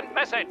important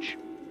message.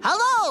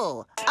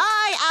 Hello,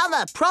 I am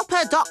a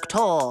proper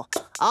doctor.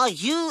 Are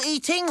you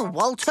eating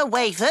Walter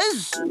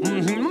wafers?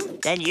 Mm-hmm.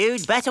 Then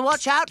you'd better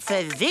watch out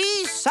for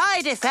these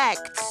side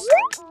effects.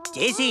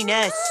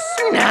 Dizziness.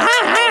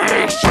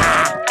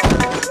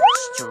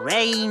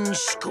 Strange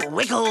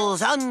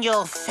squiggles on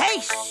your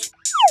face.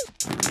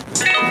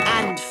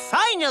 And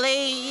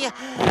finally...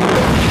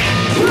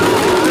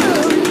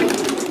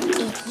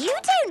 If you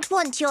don't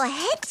want your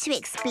head to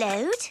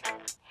explode,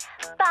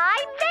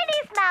 buy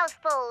Menace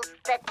Mouthfuls,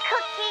 the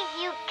cookie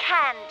you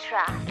can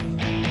trust.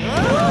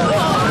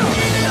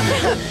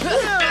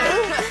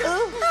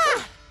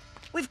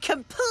 We've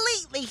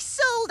completely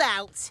sold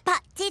out.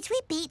 But did we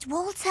beat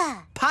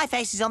Walter?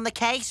 Pieface is on the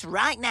case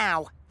right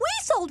now. We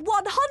sold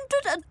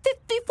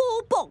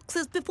 154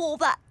 boxes before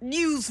that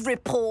news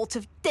report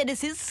of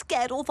Dennis's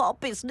scared off our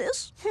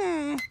business.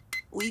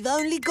 We've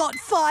only got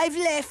 5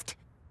 left.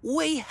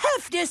 We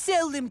have to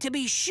sell them to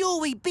be sure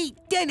we beat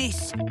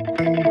Dennis.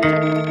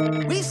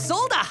 We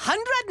sold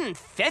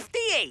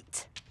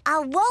 158.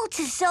 And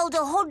Walter sold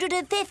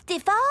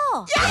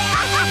 154.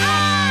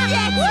 Yes!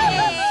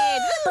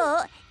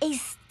 But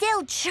he's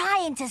still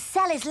trying to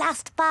sell his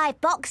last 5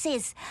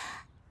 boxes.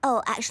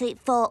 Oh, actually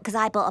 4, because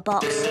I bought a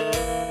box.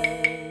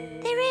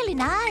 They're really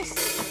nice.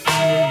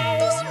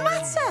 Doesn't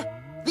matter.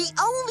 The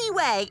only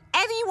way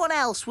anyone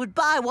else would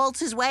buy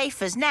Walter's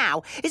wafers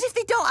now is if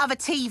they don't have a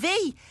TV.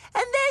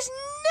 And there's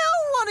no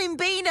one in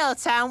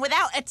Beanotown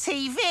without a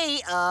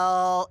TV.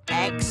 Oh,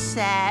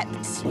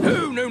 except...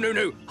 No.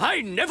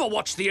 I never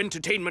watch the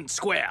entertainment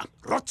square.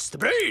 Rots the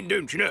brain,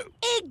 don't you know?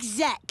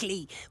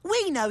 Exactly.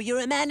 We know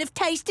you're a man of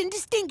taste and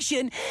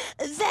distinction.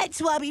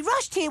 That's why we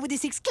rushed here with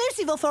this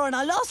exclusive offer on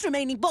our last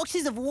remaining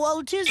boxes of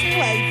Walter's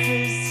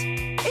wafers.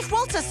 If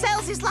Walter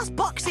sells his last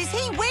boxes,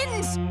 he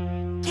wins.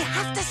 You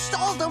have to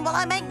stall them while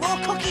I make more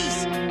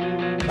cookies. Oh,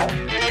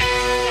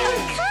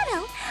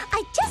 Colonel,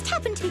 I just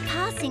happened to be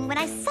passing when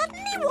I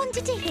suddenly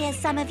wanted to hear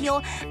some of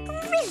your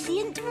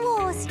brilliant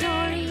war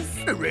stories.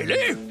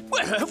 Really?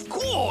 Well, of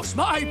course,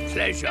 my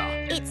pleasure.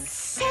 It's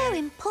so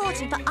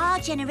important for our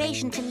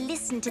generation to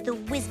listen to the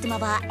wisdom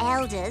of our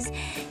elders.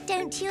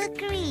 Don't you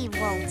agree,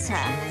 Walter?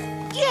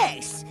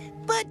 Yes,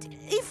 but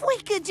if we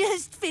could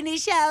just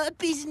finish our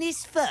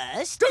business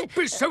first... Don't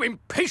be so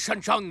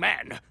impatient, young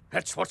man.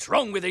 That's what's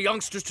wrong with the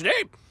youngsters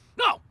today.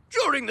 Now,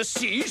 during the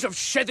siege of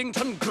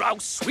Shethington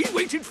Grouse, we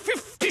waited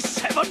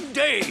 57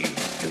 days,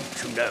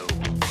 don't you know?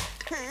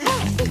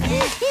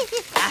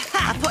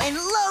 I put in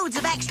loads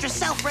of extra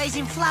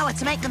self-raising flour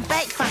to make them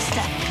bake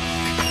faster.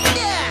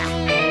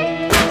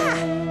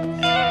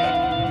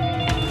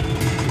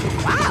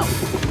 Wow,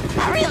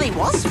 that really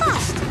was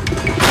fast.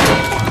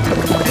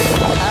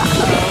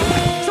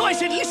 So I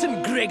said,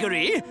 listen,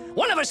 Gregory,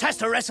 one of us has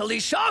to wrestle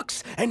these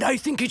sharks, and I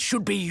think it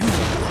should be you.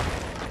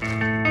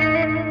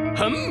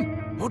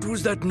 What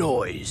was that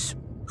noise?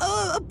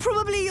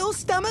 Probably your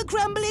stomach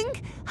rumbling.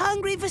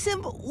 Hungry for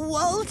some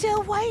Walter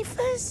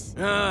wafers?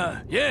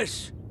 Ah,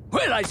 yes.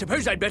 Well, I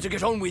suppose I'd better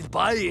get on with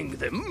buying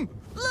them.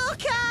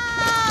 Look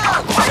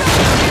out!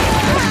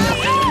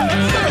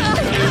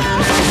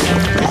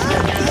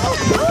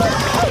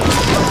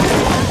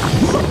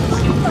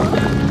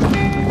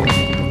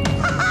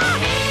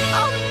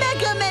 Our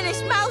Mega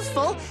Menace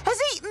Mouthful has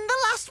eaten the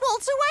last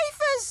Walter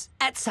wafers.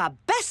 It's a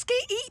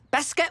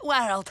biscuit-eat-biscuit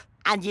world.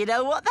 And you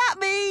know what that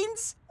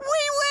means? We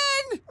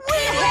win!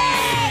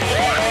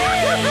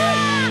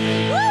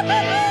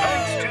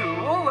 Thanks to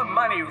all the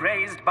money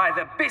raised by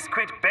the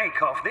Biscuit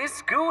Bake-Off, this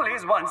school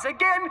is once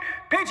again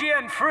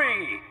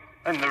pigeon-free.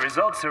 And the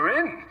results are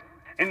in.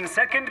 In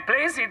second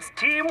place, it's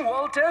Team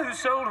Walter, who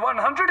sold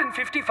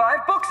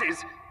 155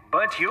 boxes.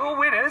 But your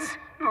winners,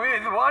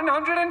 with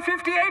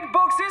 158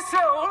 boxes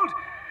sold,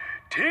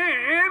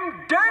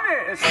 Team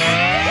Dennis!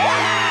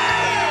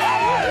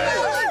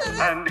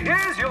 And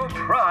here's your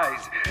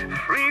prize.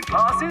 Free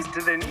passes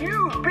to the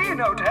new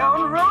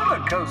Beanotown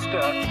roller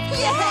coaster.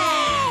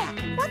 Yeah!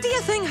 What do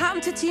you think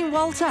happened to Team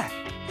Walter?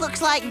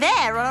 Looks like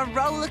they're on a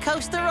roller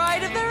coaster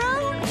ride of their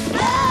own.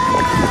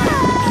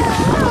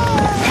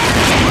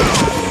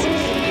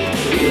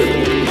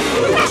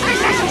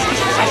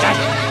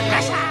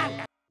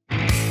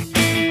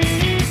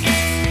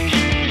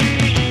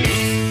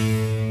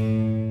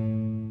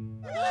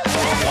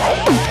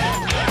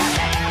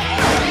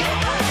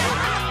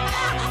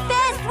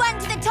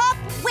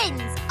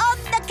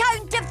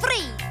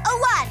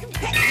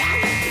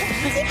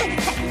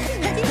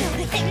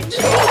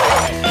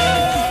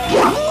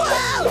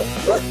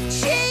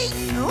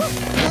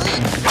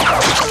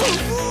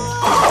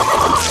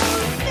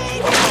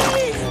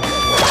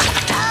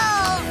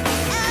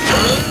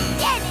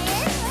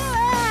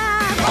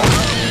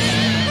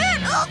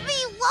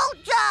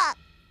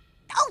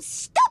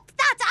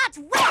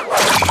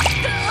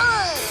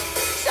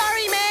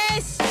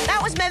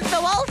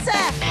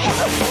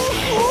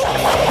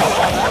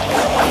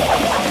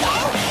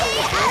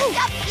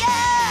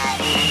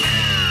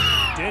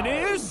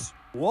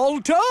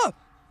 Walter,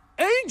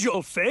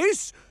 Angel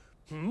Face,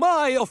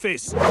 my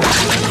office.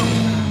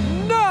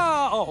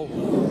 Now!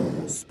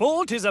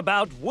 Sport is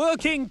about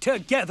working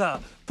together,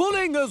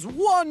 pulling as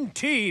one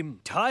team.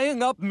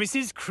 Tying up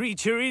Mrs.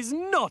 Creature is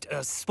not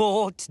a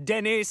sport,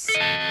 Dennis.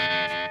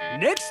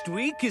 Next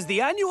week is the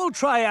annual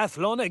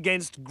triathlon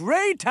against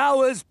Grey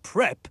Towers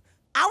Prep.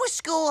 Our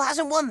school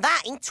hasn't won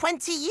that in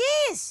 20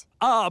 years.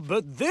 Ah,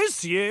 but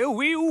this year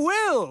we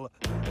will.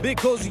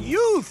 Because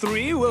you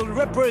three will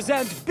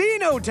represent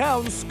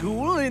Beanotown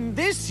School in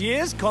this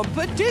year's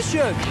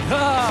competition.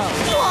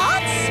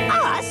 What?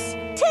 Us?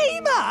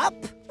 Team up?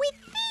 With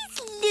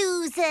these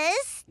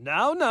losers?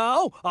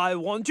 Now, I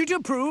want you to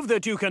prove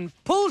that you can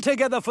pull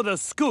together for the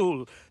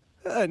school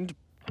and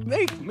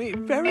make me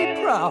very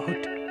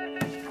proud.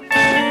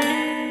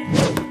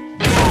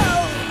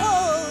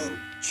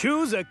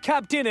 Choose a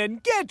captain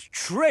and get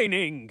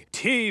training.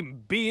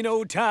 Team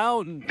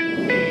Beanotown.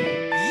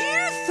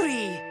 You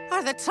three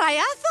are the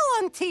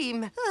triathlon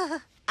team.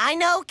 I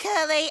know,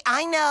 Curly,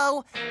 I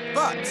know.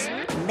 But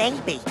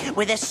maybe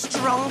with a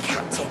strong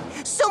captain,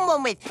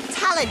 someone with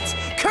talent,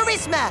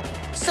 charisma,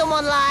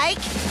 someone like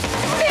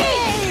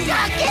me.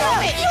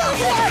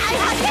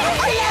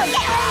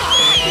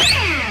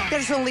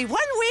 There's only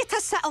one way to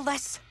settle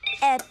this.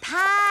 A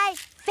pie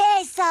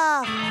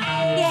face-off.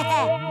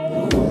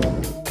 Yeah.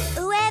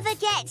 Whoever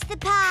gets the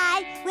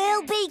pie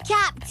will be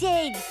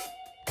captain.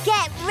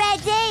 Get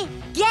ready,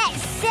 get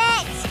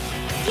set,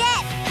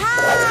 get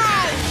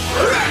pie!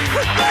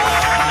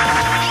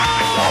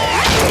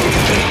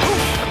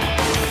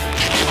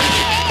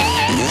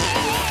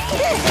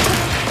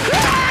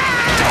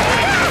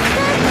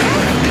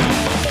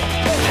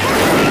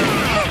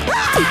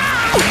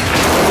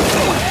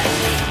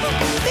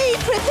 Be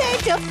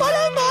prepared to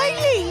follow my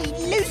lead,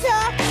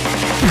 loser!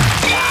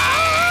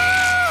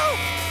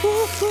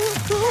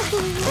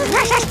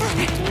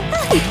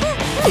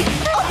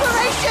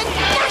 Operation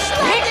Dash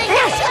Landing!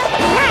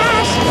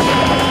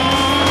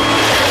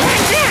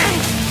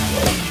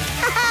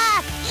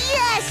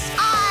 Yes,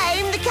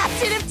 I'm the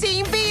captain of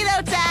Team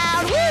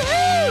Beanotown!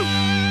 Woohoo!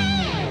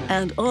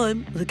 And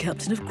I'm the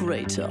captain of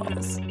Grey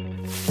Towers.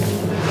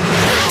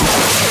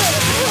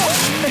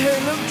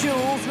 Hey, look,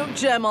 Jules, look,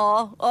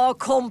 Gemma, our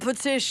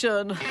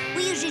competition.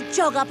 We usually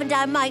jog up and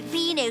down Mount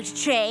Beano to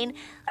train,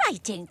 but I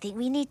don't think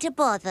we need to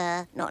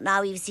bother. Not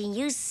now we've seen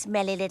you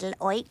smelly little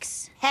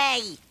oiks.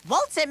 Hey,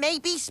 Walter may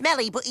be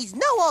smelly, but he's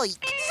no oik.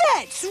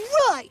 That's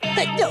right,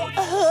 but not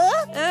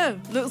her. Oh,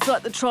 looks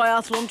like the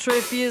triathlon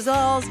trophy is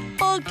ours.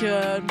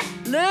 Again.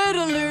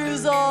 Later,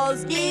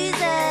 losers.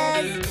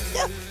 Losers!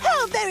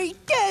 How very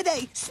dare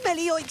they?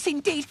 Smelly oiks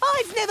indeed.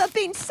 I've never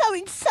been so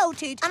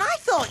insulted. And I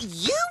thought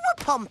you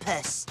were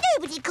pompous.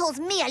 Nobody calls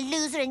me a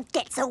loser and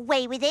gets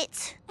away with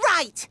it.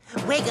 Right,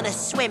 we're gonna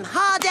swim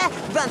harder,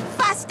 run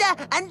faster,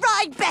 and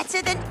ride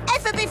better than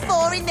ever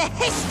before in the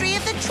history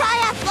of the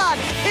triathlon.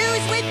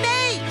 Who's with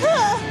me?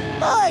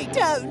 I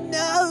don't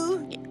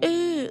know.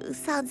 Ooh,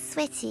 sounds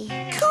sweaty.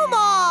 Come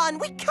on,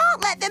 we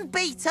can't let them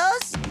beat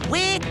us.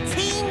 We're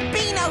Team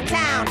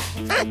Beanotown.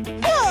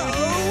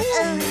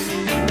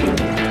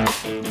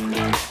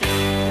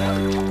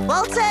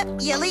 Walter,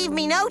 you leave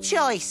me no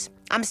choice.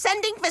 I'm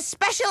sending for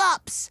special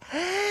ops.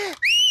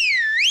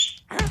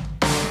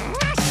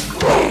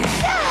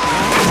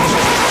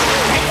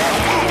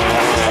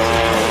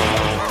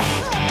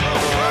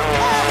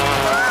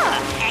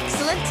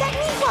 Excellent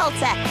technique,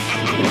 Walter.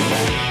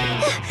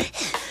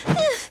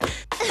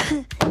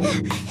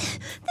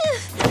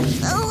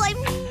 Oh,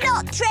 I'm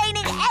not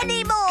training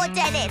anymore,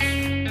 Dennis.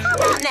 How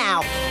about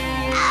now?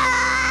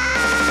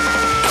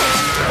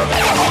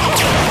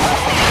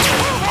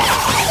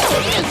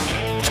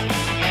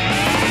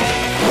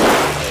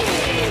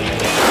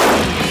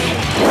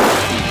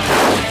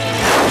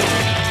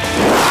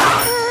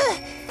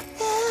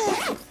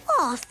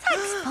 Oh,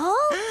 thanks,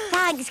 Paul.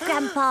 Thanks,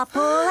 Grandpa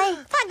Paulie.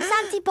 Thanks,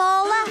 Auntie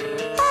Paula.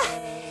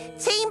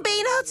 Team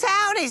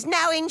Beanotown is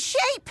now in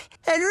shape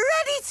and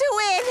ready to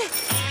win.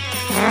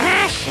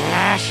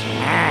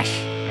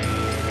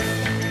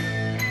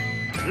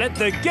 Let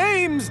the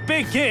games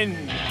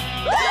begin.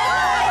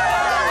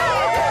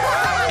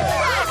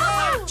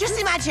 Just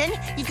imagine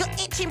you've got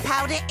itching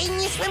powder in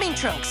your swimming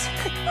trunks.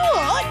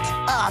 What?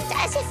 Oh,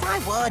 as if I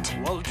would.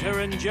 Walter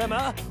and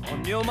Gemma,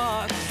 on your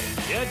marks.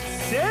 Get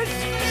set.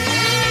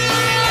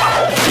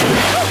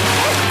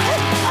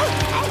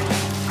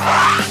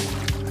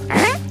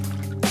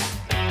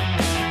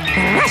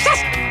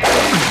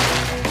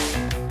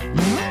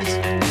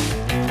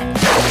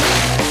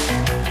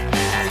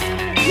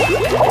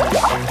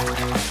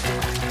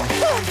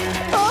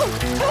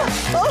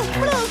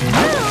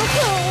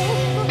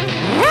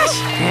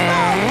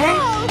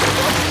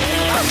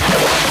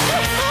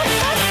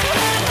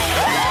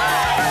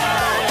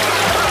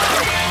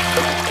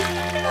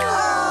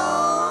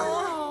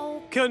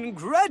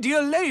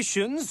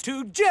 Congratulations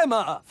to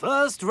Gemma.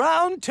 First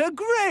round to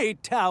Grey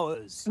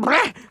Towers.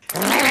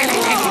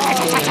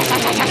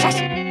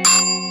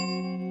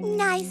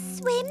 Nice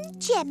swim,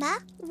 Gemma.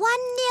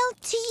 1-0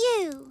 to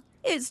you.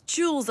 It's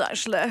Jules,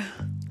 actually.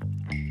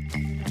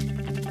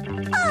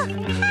 Oh,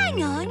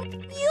 hang on.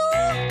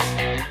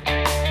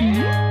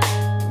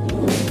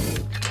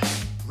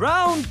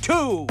 Round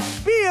 2,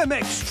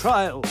 BMX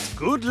trials.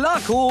 Good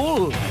luck,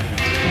 all.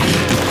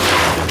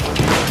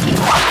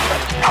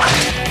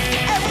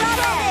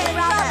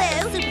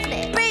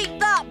 Beat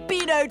that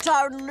Beano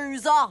Town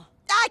loser.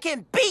 I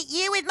can beat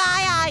you with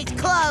my eyes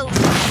closed.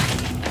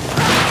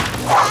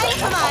 Time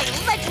for my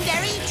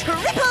legendary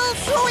triple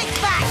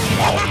switchback.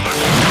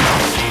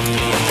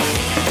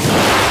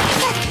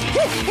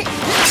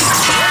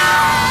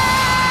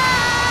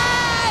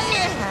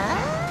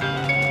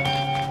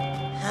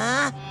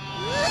 Huh?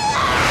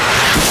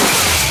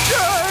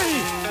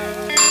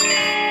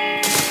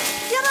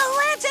 You're a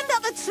legend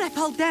at the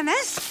triple,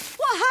 Dennis.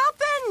 What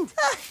happened?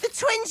 The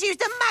twins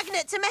used a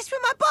magnet to mess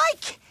with my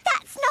bike.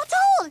 That's not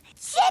all.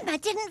 Gemma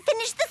didn't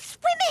finish the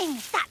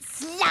swimming. That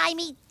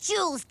slimy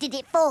Jules did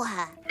it for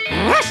her.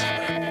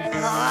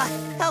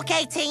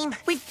 OK, team.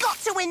 We've got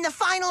to win the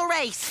final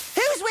race.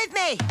 Who's with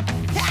me?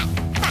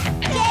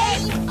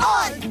 Game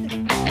on!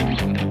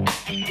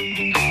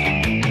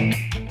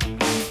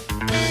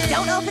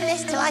 Don't open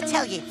this till I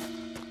tell you.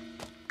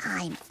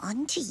 I'm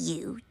on to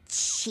you,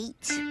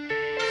 cheat.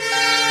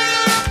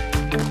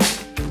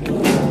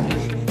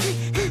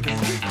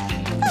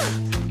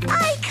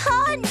 I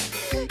can't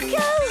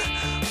go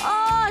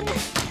on.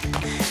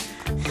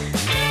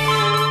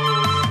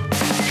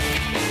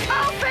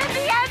 Open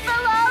the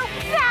envelope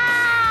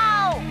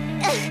now!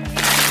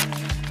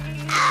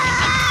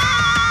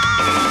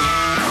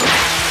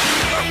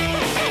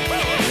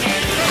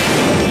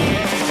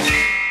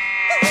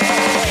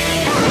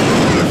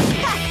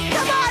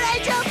 Come on,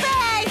 Angel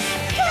Face!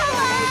 Come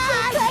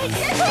on!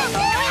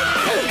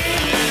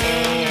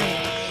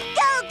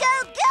 Go, go,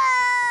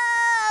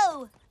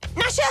 go!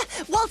 Gnasher,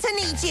 Walter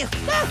needs you.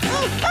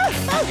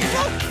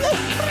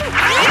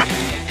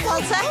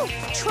 Walter,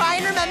 try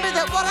and remember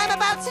that what I'm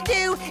about to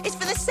do is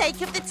for the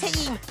sake of the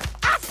team.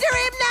 After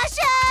him,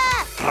 Gnasher!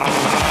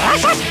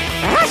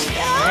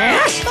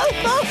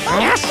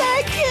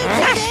 Thank you,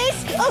 Dennis!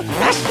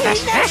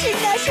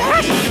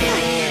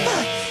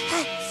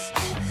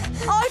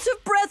 Out of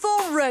breath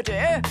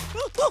already?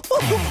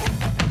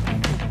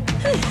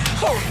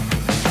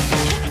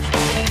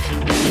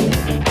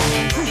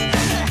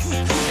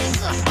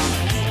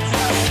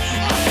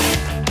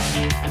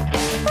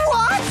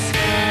 What?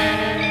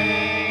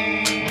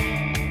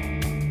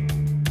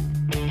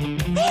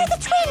 They're the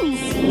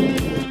twins!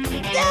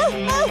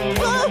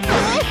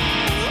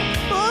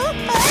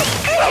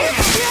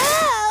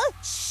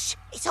 Shh!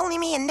 It's only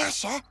me and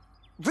Gnasher.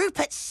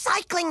 Rupert's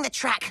cycling the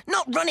track,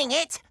 not running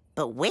it.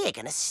 But we're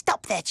going to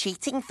stop their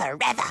cheating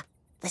forever.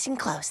 Listen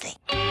closely.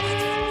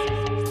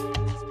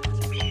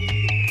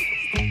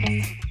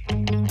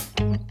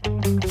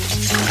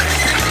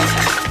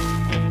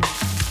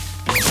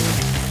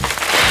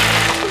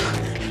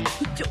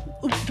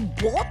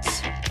 What?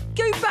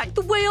 Go back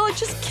the way I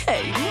just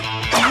came?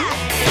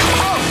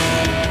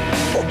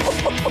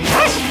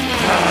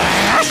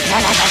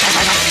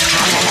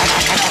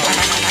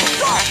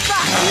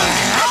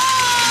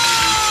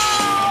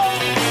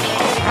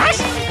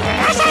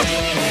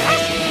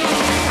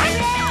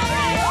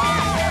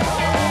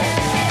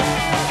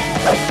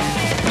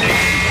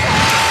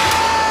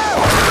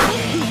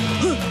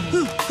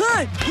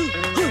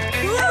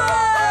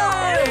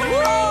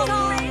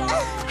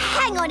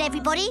 Hang on,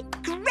 everybody.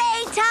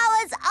 Grey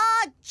towers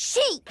are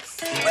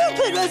cheats.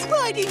 Rupert was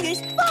riding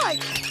this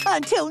bike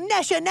until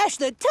Gnasher gnashed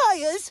the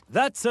tyres.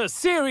 That's a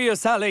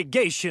serious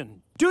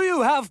allegation. Do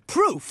you have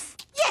proof?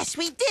 Yes,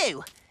 we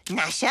do.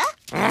 Gnasher?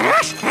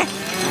 That's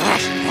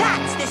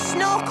the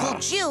snorkel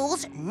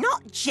Jules,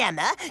 not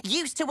Gemma,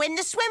 used to win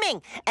the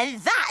swimming. And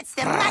that's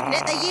the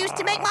magnet they used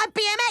to make my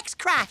BMX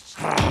crash.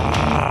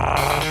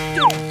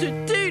 Don't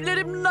let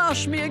him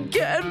gnash me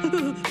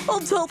again. I'll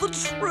tell the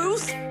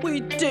truth. We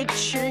did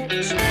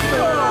cheat.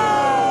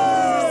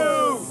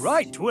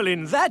 Right, well,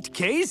 in that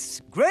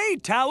case, Grey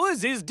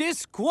Towers is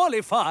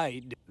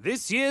disqualified.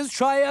 This year's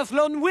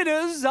triathlon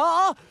winners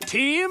are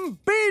Team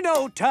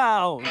Beano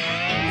Town.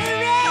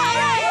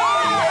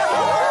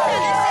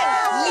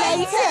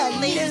 Later,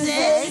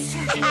 losers.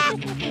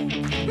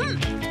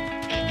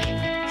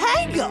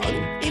 Hang on.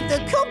 If the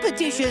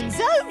competition's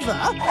over...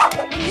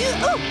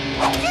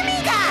 Give me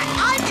that!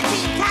 I'm the